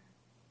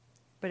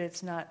 But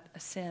it's not a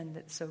sin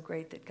that's so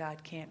great that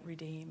God can't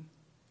redeem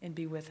and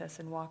be with us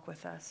and walk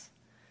with us.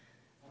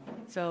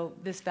 So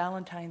this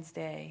Valentine's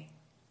Day,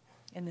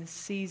 in this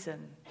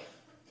season,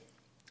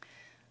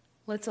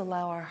 let's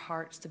allow our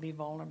hearts to be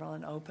vulnerable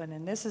and open.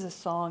 And this is a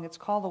song, it's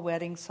called The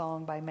Wedding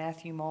Song by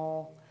Matthew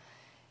Mole.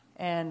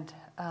 And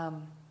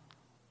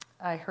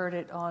I heard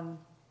it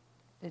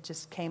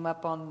just came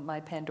up on my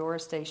Pandora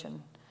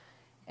station.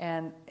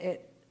 And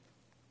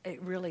it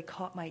really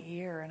caught my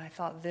ear, and I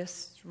thought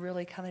this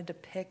really kind of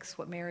depicts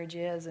what marriage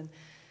is. And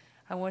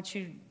I want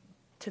you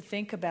to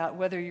think about,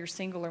 whether you're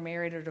single or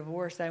married or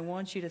divorced, I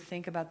want you to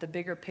think about the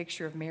bigger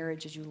picture of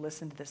marriage as you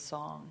listen to this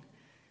song.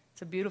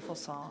 It's a beautiful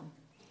song,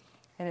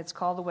 and it's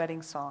called The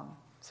Wedding Song.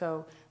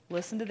 So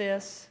listen to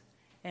this,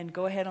 and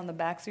go ahead on the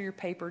backs of your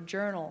paper,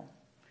 journal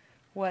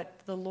what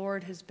the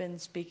Lord has been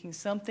speaking,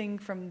 something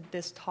from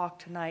this talk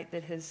tonight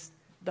that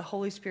the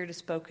Holy Spirit has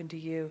spoken to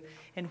you,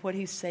 and what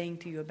he's saying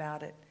to you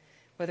about it.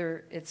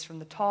 Whether it's from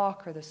the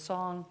talk or the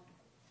song,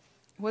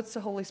 what's the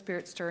Holy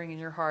Spirit stirring in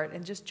your heart?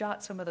 And just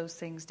jot some of those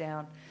things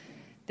down.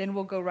 Then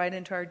we'll go right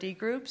into our D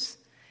groups,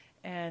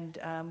 and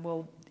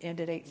we'll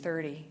end at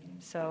 8:30.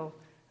 So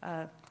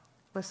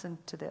listen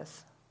to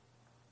this.